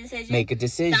you to make a decision. Make a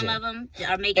decision. Some of them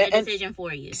are making a decision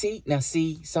for you.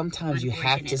 See, sometimes you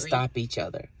have to stop each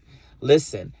other.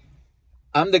 Listen,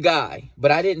 I'm the guy,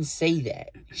 but I didn't say that.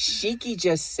 Sheki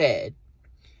just said,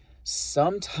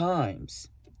 sometimes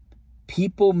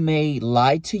people may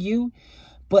lie to you,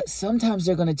 but sometimes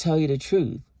they're going to tell you the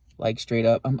truth. Like straight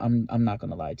up, I'm not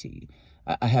going to lie to you.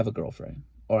 I have a girlfriend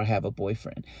or I have a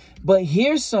boyfriend. But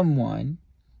here's someone,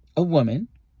 a woman,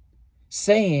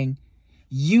 saying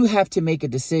you have to make a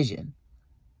decision.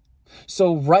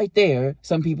 So right there,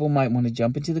 some people might want to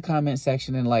jump into the comment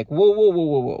section and like,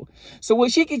 whoa. So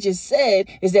what she could just said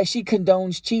is that she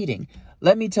condones cheating.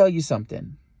 Let me tell you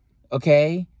something,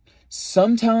 okay?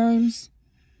 Sometimes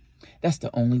that's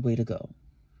the only way to go,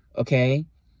 okay?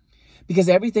 Because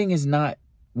everything is not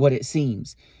what it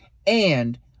seems.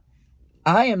 And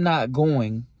I am not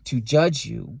going to judge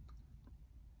you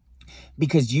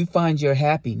because you find your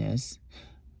happiness,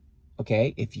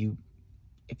 okay? If you're,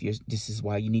 this is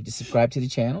why you need to subscribe to the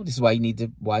channel. This is why you need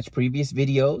to watch previous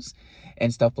videos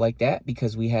and stuff like that,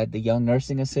 because we had the young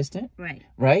nursing assistant,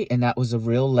 right? And that was a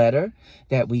real letter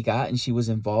that we got, and she was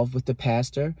involved with the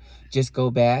pastor. Just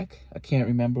go back. I can't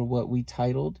remember what we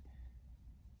titled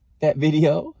that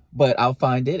video, but I'll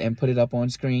find it and put it up on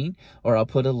screen, or I'll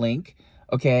put a link,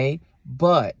 okay?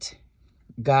 But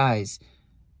guys,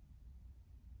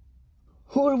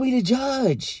 who are we to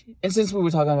judge? And since we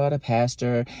were talking about a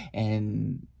pastor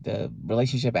and the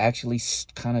relationship actually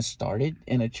kind of started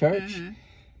in a church,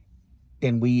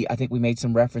 then I think we made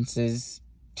some references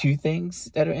to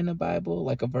things that are in the Bible,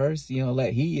 like a verse,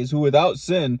 let he is who without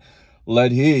sin,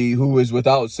 let he who is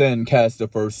without sin cast the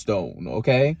first stone,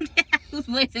 okay? Whose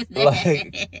voice is that?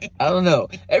 Like, I don't know.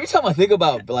 Every time I think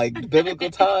about like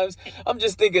biblical times, I'm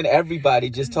just thinking everybody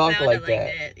just talk like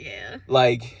that. Yeah.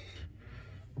 Like,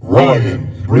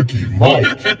 Ryan, Ricky,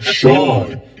 Mike,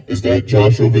 Sean, is that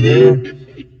Josh over there?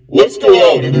 Let's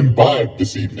go out and imbibe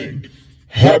this evening.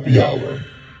 Happy hour.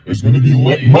 There's going to be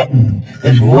mutton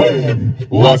and lamb,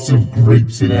 lots of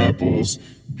grapes and apples,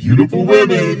 beautiful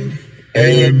women,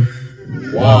 and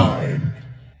wine.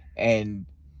 And,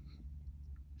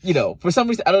 for some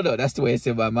reason, I don't know, that's the way it's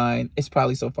in my mind. It's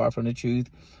probably so far from the truth.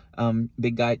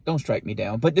 Big guy, don't strike me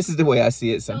down. But this is the way I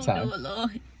see it sometimes. Oh, no,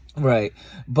 Lord. Right.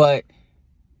 But,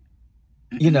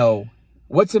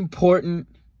 what's important,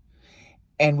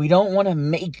 and we don't want to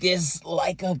make this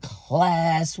like a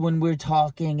class when we're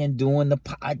talking and doing the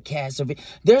podcast.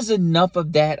 There's enough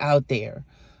of that out there,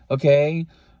 okay?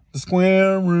 The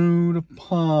square root of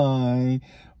pi,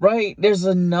 right? There's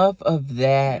enough of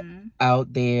that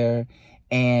out there,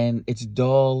 and it's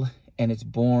dull and it's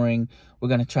boring. We're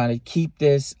going to try to keep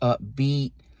this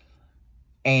upbeat,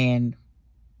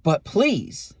 but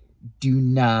please do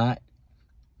not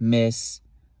miss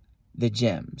the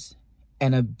gems.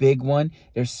 And a big one,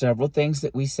 there's several things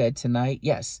that we said tonight.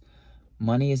 Yes,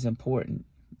 money is important.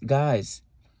 Guys,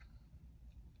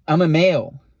 I'm a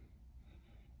male.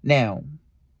 Now,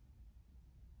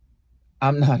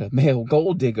 I'm not a male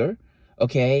gold digger,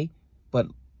 okay? But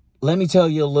let me tell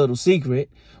you a little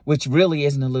secret, which really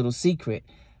isn't a little secret.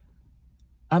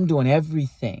 I'm doing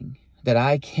everything that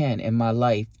I can in my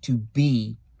life to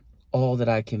be all that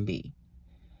I can be.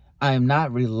 I am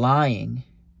not relying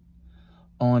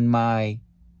on my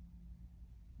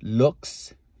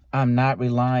looks. I'm not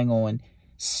relying on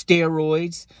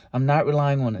steroids. I'm not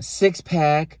relying on a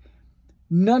six-pack.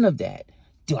 None of that.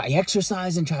 Do I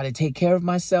exercise and try to take care of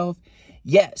myself?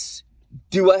 Yes.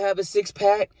 Do I have a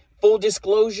six-pack? Full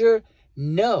disclosure,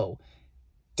 no.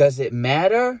 Does it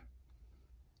matter?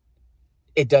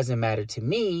 It doesn't matter to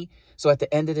me. So at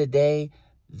the end of the day,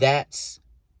 that's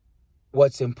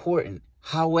what's important.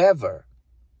 However,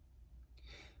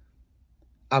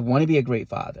 I want to be a great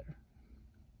father.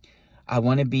 I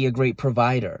want to be a great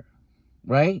provider,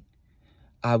 right?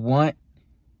 I want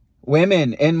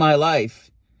women in my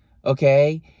life,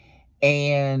 okay?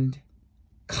 And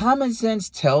common sense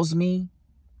tells me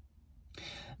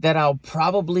that I'll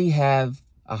probably have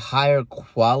a higher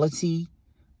quality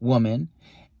woman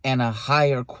and a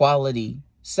higher quality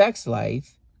sex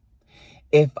life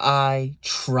if I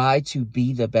try to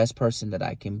be the best person that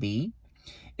I can be,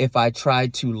 if I try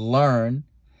to learn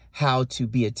how to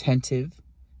be attentive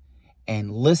and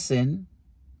listen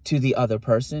to the other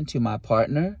person, to my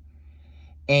partner.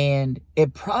 And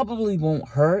it probably won't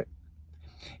hurt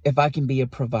if I can be a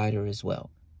provider as well.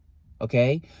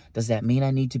 Okay? Does that mean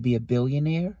I need to be a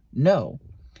billionaire? No.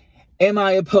 Am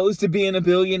I opposed to being a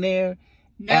billionaire?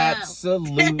 No.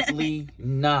 Absolutely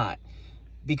not.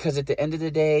 Because at the end of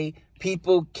the day,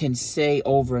 people can say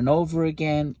over and over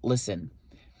again, listen,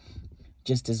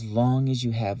 just as long as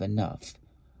you have enough.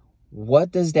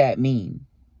 What does that mean?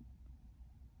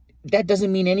 That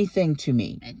doesn't mean anything to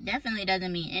me. It definitely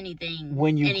doesn't mean anything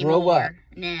when you anymore. grow up.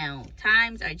 Now,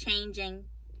 times are changing.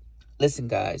 Listen,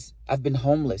 guys, I've been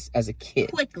homeless as a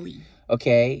kid. Quickly.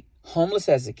 Okay? Homeless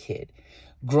as a kid.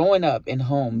 Growing up in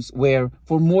homes where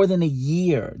for more than a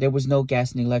year there was no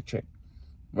gas and electric,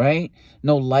 right?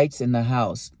 No lights in the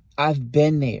house. I've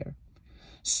been there.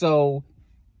 So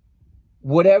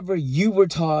whatever you were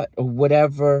taught or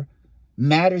whatever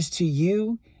matters to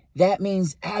you, that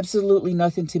means absolutely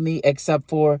nothing to me except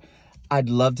for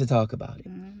I'd love to talk about it,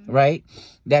 right?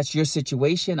 That's your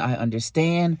situation. I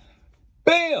understand.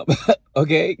 Bam!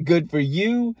 Okay, good for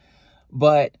you.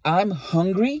 But I'm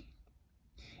hungry,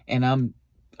 and I'm,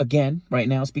 again, right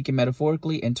now speaking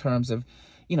metaphorically in terms of,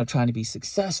 trying to be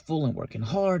successful and working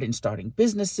hard and starting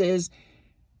businesses,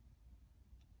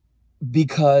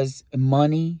 because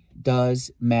money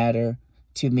does matter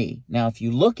to me. Now, if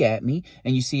you look at me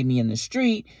and you see me in the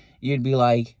street, you'd be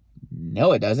like,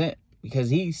 no, it doesn't, because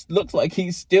he looks like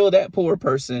he's still that poor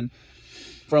person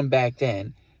from back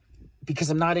then, because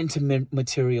I'm not into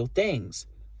material things.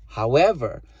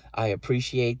 However, I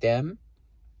appreciate them.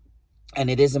 And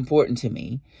it is important to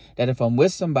me that if I'm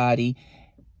with somebody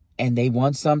and they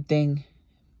want something,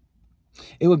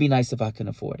 it would be nice if I can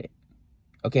afford it.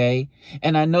 Okay?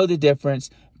 And I know the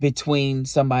difference between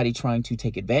somebody trying to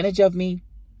take advantage of me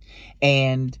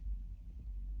and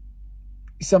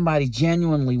somebody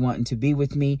genuinely wanting to be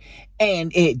with me.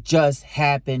 And it just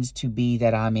happens to be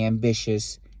that I'm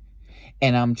ambitious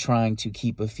and I'm trying to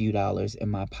keep a few dollars in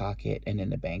my pocket and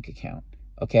in the bank account.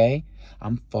 Okay?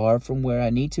 I'm far from where I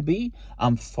need to be.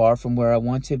 I'm far from where I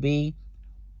want to be,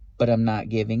 but I'm not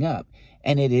giving up.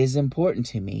 And it is important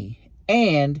to me.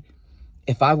 And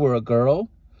if I were a girl,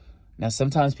 now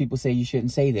sometimes people say you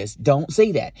shouldn't say this. Don't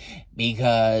say that,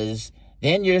 because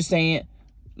then you're saying,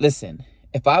 listen,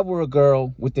 if I were a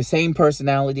girl with the same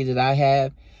personality that I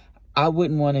have, I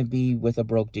wouldn't want to be with a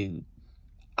broke dude.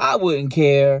 I wouldn't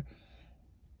care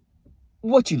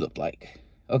what you look like.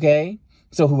 Okay?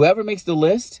 So whoever makes the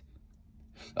list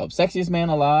of sexiest man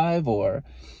alive, or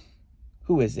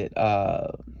who is it?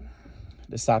 The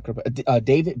soccer,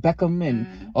 David Beckham,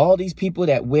 and all these people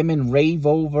that women rave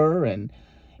over, and,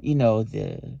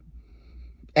 the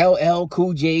LL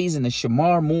Cool J's and the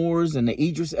Shamar Moores and the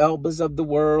Idris Elbas of the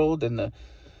world and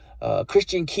the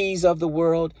Christian Keys of the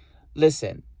world.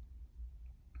 Listen,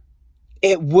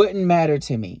 it wouldn't matter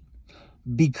to me,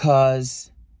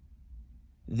 because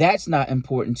that's not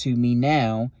important to me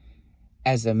now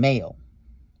as a male.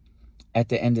 At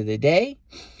the end of the day,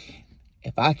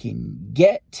 if I can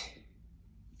get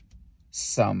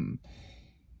some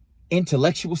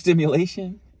intellectual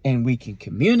stimulation and we can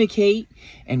communicate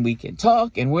and we can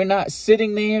talk and we're not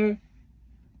sitting there.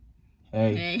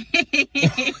 Hey.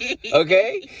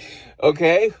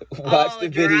 Okay. Watch the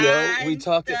video. We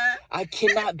talk. I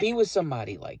cannot be with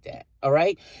somebody like that. All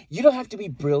right. You don't have to be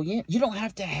brilliant. You don't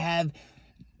have to have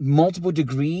multiple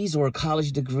degrees or a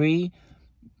college degree.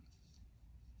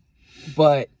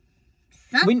 But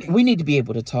we need to be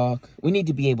able to talk. We need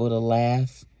to be able to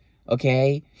laugh.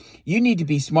 Okay? You need to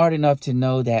be smart enough to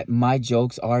know that my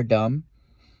jokes are dumb.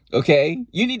 Okay?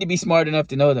 You need to be smart enough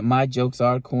to know that my jokes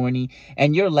are corny.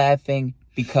 And you're laughing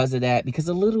because of that. Because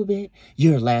a little bit,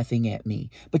 you're laughing at me.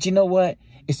 But you know what?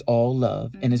 It's all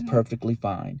love. And it's perfectly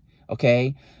fine.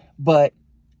 Okay? But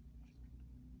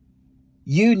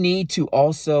you need to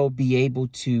also be able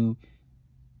to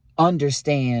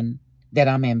understand that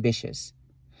I'm ambitious,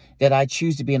 that I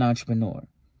choose to be an entrepreneur,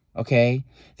 okay?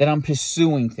 That I'm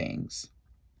pursuing things.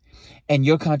 And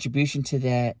your contribution to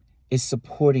that is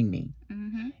supporting me.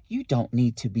 You don't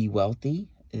need to be wealthy.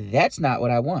 That's not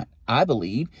what I want. I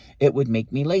believe it would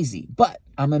make me lazy, but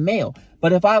I'm a male.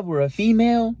 But if I were a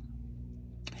female,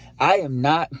 I am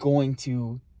not going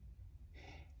to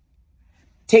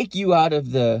take you out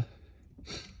of the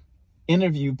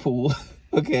interview pool,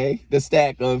 okay? The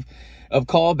stack of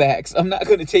callbacks. I'm not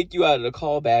going to take you out of the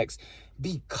callbacks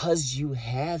because you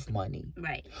have money.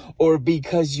 Right. Or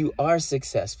because you are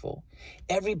successful.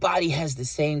 Everybody has the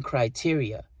same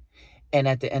criteria. And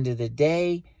at the end of the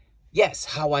day, yes,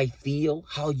 how I feel,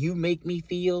 how you make me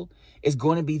feel is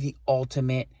going to be the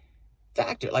ultimate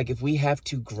factor. Like if we have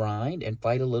to grind and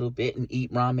fight a little bit and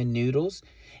eat ramen noodles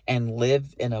and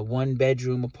live in a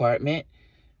 1-bedroom apartment,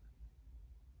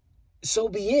 so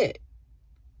be it.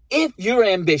 If you're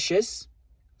ambitious,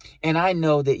 and I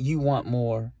know that you want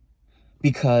more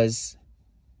because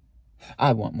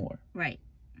I want more. Right.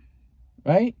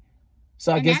 Right?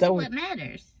 So I guess that's what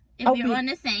matters. If you're on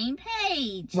the same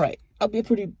page. Right. I'll be a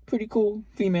pretty cool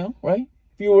female, right?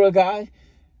 If you were a guy,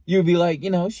 you'd be like,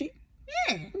 she's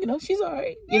all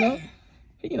right,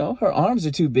 her arms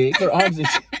are too big. Her arms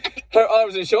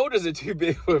and shoulders are too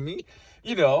big for me.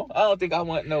 I don't think I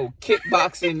want no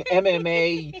kickboxing,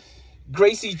 MMA,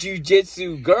 Gracie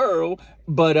Jiu-Jitsu girl,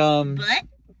 but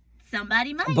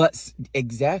somebody might. But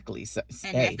exactly. So,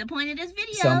 and that's the point of this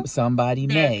video. Somebody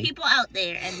there may. There are people out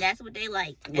there, and that's what they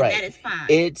like. And right. That is fine.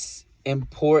 It's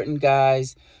important,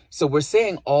 guys. So we're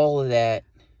saying all of that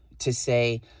to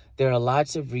say there are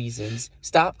lots of reasons.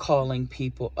 Stop calling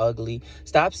people ugly.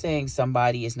 Stop saying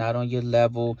somebody is not on your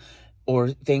level or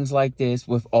things like this.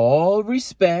 With all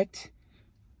respect,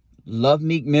 love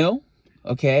Meek Mill.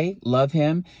 Okay? Love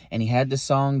him. And he had the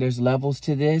song, There's Levels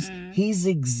to This. He's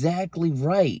exactly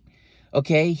right.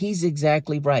 Okay, he's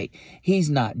exactly right. He's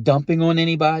not dumping on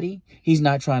anybody. He's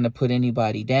not trying to put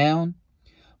anybody down.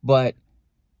 But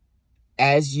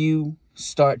as you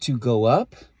start to go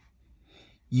up,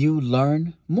 you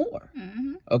learn more.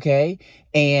 Okay,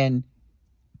 and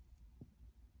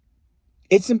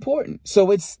it's important.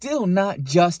 So it's still not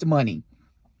just money.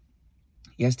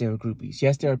 Yes, there are groupies.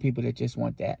 Yes, there are people that just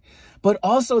want that. But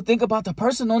also think about the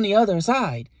person on the other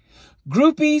side.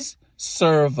 Groupies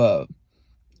serve a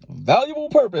valuable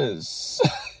purpose.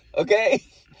 Okay?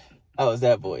 How was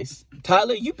that voice?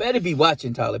 Tyler, you better be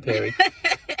watching, Tyler Perry.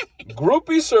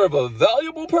 Groupies serve a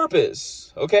valuable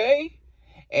purpose. Okay?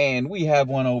 And we have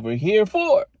one over here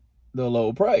for the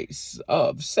low price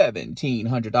of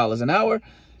 $1,700 an hour.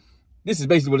 This is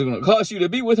basically what it's going to cost you to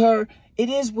be with her. It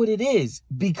is what it is,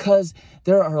 because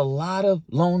there are a lot of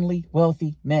lonely,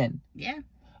 wealthy men. Yeah.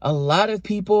 A lot of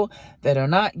people that are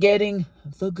not getting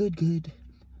the good.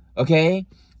 Okay?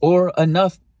 Or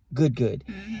enough good.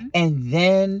 And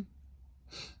then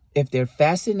if their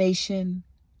fascination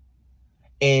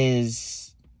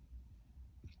is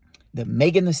the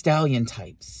Megan Thee Stallion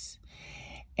types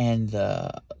and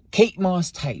the Kate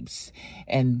Moss types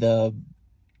and the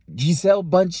Giselle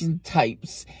Bundchen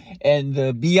types and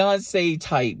the Beyonce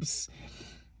types,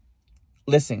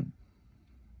 listen,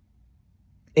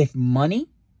 if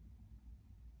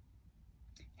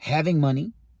having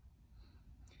money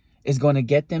is going to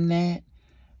get them that,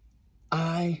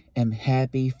 I am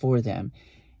happy for them.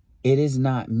 It is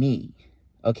not me,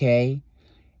 okay?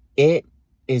 It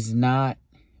is not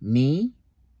me.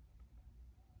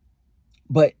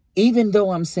 But even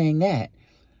though I'm saying that,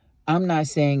 I'm not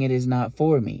saying it is not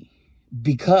for me.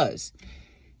 Because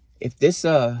if this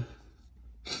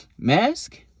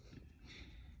mask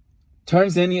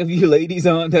turns any of you ladies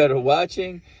on that are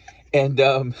watching, and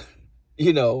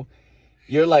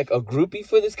you're like a groupie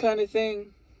for this kind of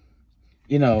thing,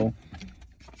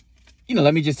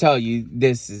 let me just tell you,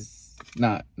 this is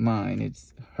not mine.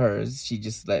 It's hers. She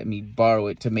just let me borrow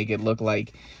it to make it look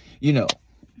like,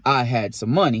 I had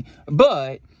some money.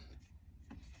 But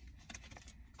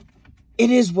it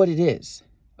is what it is.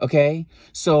 Okay?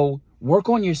 So work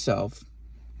on yourself.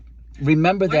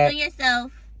 Remember that. Work on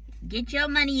yourself. Get your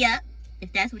money up,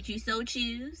 if that's what you so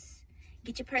choose.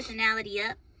 Get your personality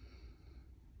up.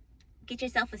 Get your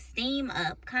self-esteem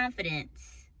up.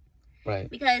 Confidence. Right.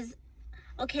 Because,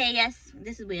 okay, yes,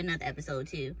 this will be another episode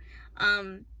too.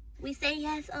 We say,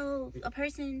 yes,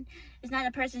 it's not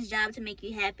a person's job to make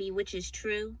you happy, which is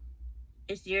true.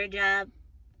 It's your job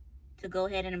to go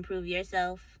ahead and improve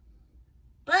yourself.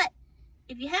 But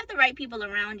if you have the right people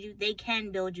around you, they can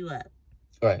build you up.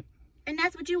 Right. And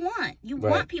that's what you want. You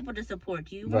right. want people to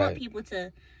support you. You right. want people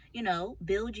to,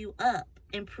 build you up.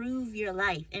 Improve your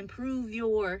life. Improve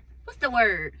your, what's the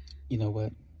word? You know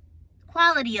what?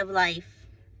 Quality of life.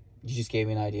 You just gave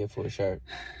me an idea for a shirt.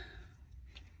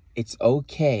 It's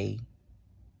okay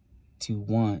to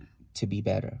want to be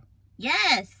better.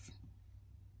 Yes.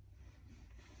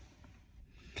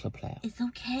 Clap. It's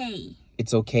okay.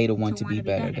 It's okay to want to be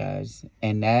better, guys.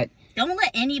 And that... Don't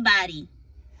let anybody...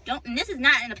 and this is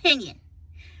not an opinion.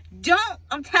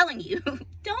 I'm telling you,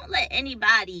 don't let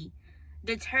anybody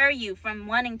deter you from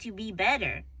wanting to be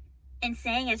better and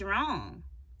saying it's wrong.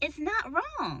 It's not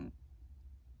wrong.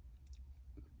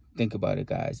 Think about it,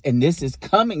 guys. And this is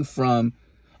coming from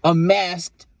a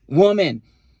masked woman.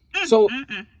 So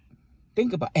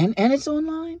think about it. And it's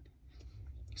online.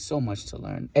 So much to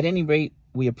learn. At any rate,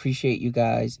 we appreciate you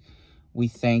guys. We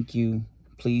thank you.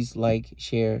 Please like,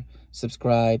 share,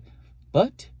 subscribe.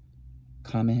 But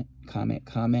comment.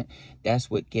 That's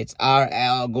what gets our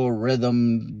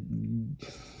algorithm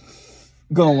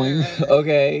going.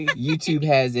 Okay? YouTube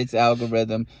has its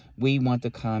algorithm. We want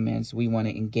the comments. We want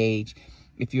to engage.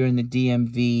 If you're in the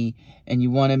DMV and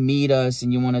you want to meet us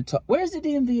and you want to talk... Where's the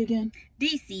DMV again?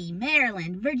 DC,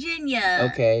 Maryland, Virginia.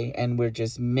 Okay, and we're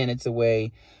just minutes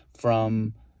away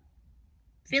from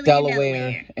Philly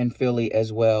Delaware and Philly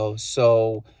as well.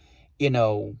 So, this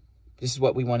is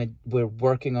what we want to... We're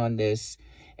working on this,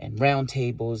 and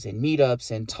roundtables and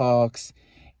meetups and talks.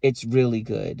 It's really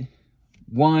good.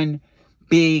 One,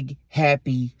 big,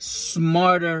 happy,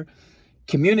 smarter,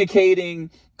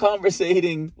 communicating,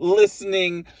 conversating,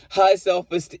 listening, high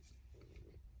self-esteem.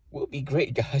 We'll be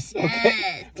great, guys. Okay,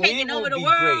 Yes, taking over the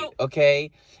world. Great,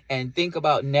 okay, and think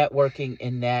about networking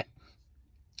in that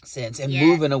sense and Yes.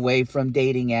 moving away from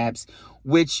dating apps,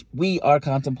 which we are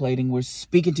contemplating. We're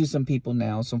speaking to some people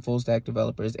now, some full stack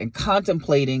developers, and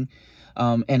contemplating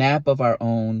an app of our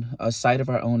own, a site of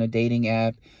our own, a dating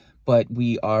app. But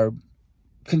we are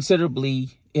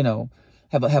considerably,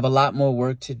 have a lot more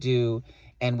work to do,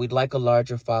 and we'd like a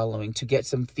larger following to get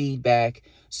some feedback.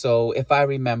 So if I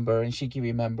remember and Sheki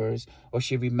remembers, or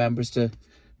she remembers to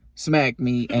smack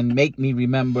me and make me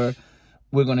remember,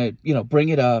 we're going to, bring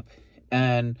it up.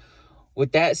 And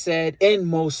with that said, in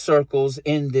most circles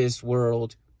in this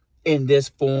world, in this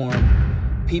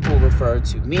form, people refer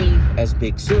to me as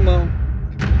Big Sumo.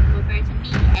 Refer to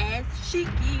me as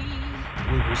Sheki.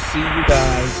 We will see you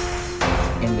guys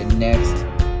in the next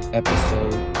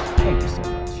episode. Thank you so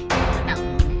much.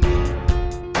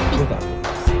 Without Without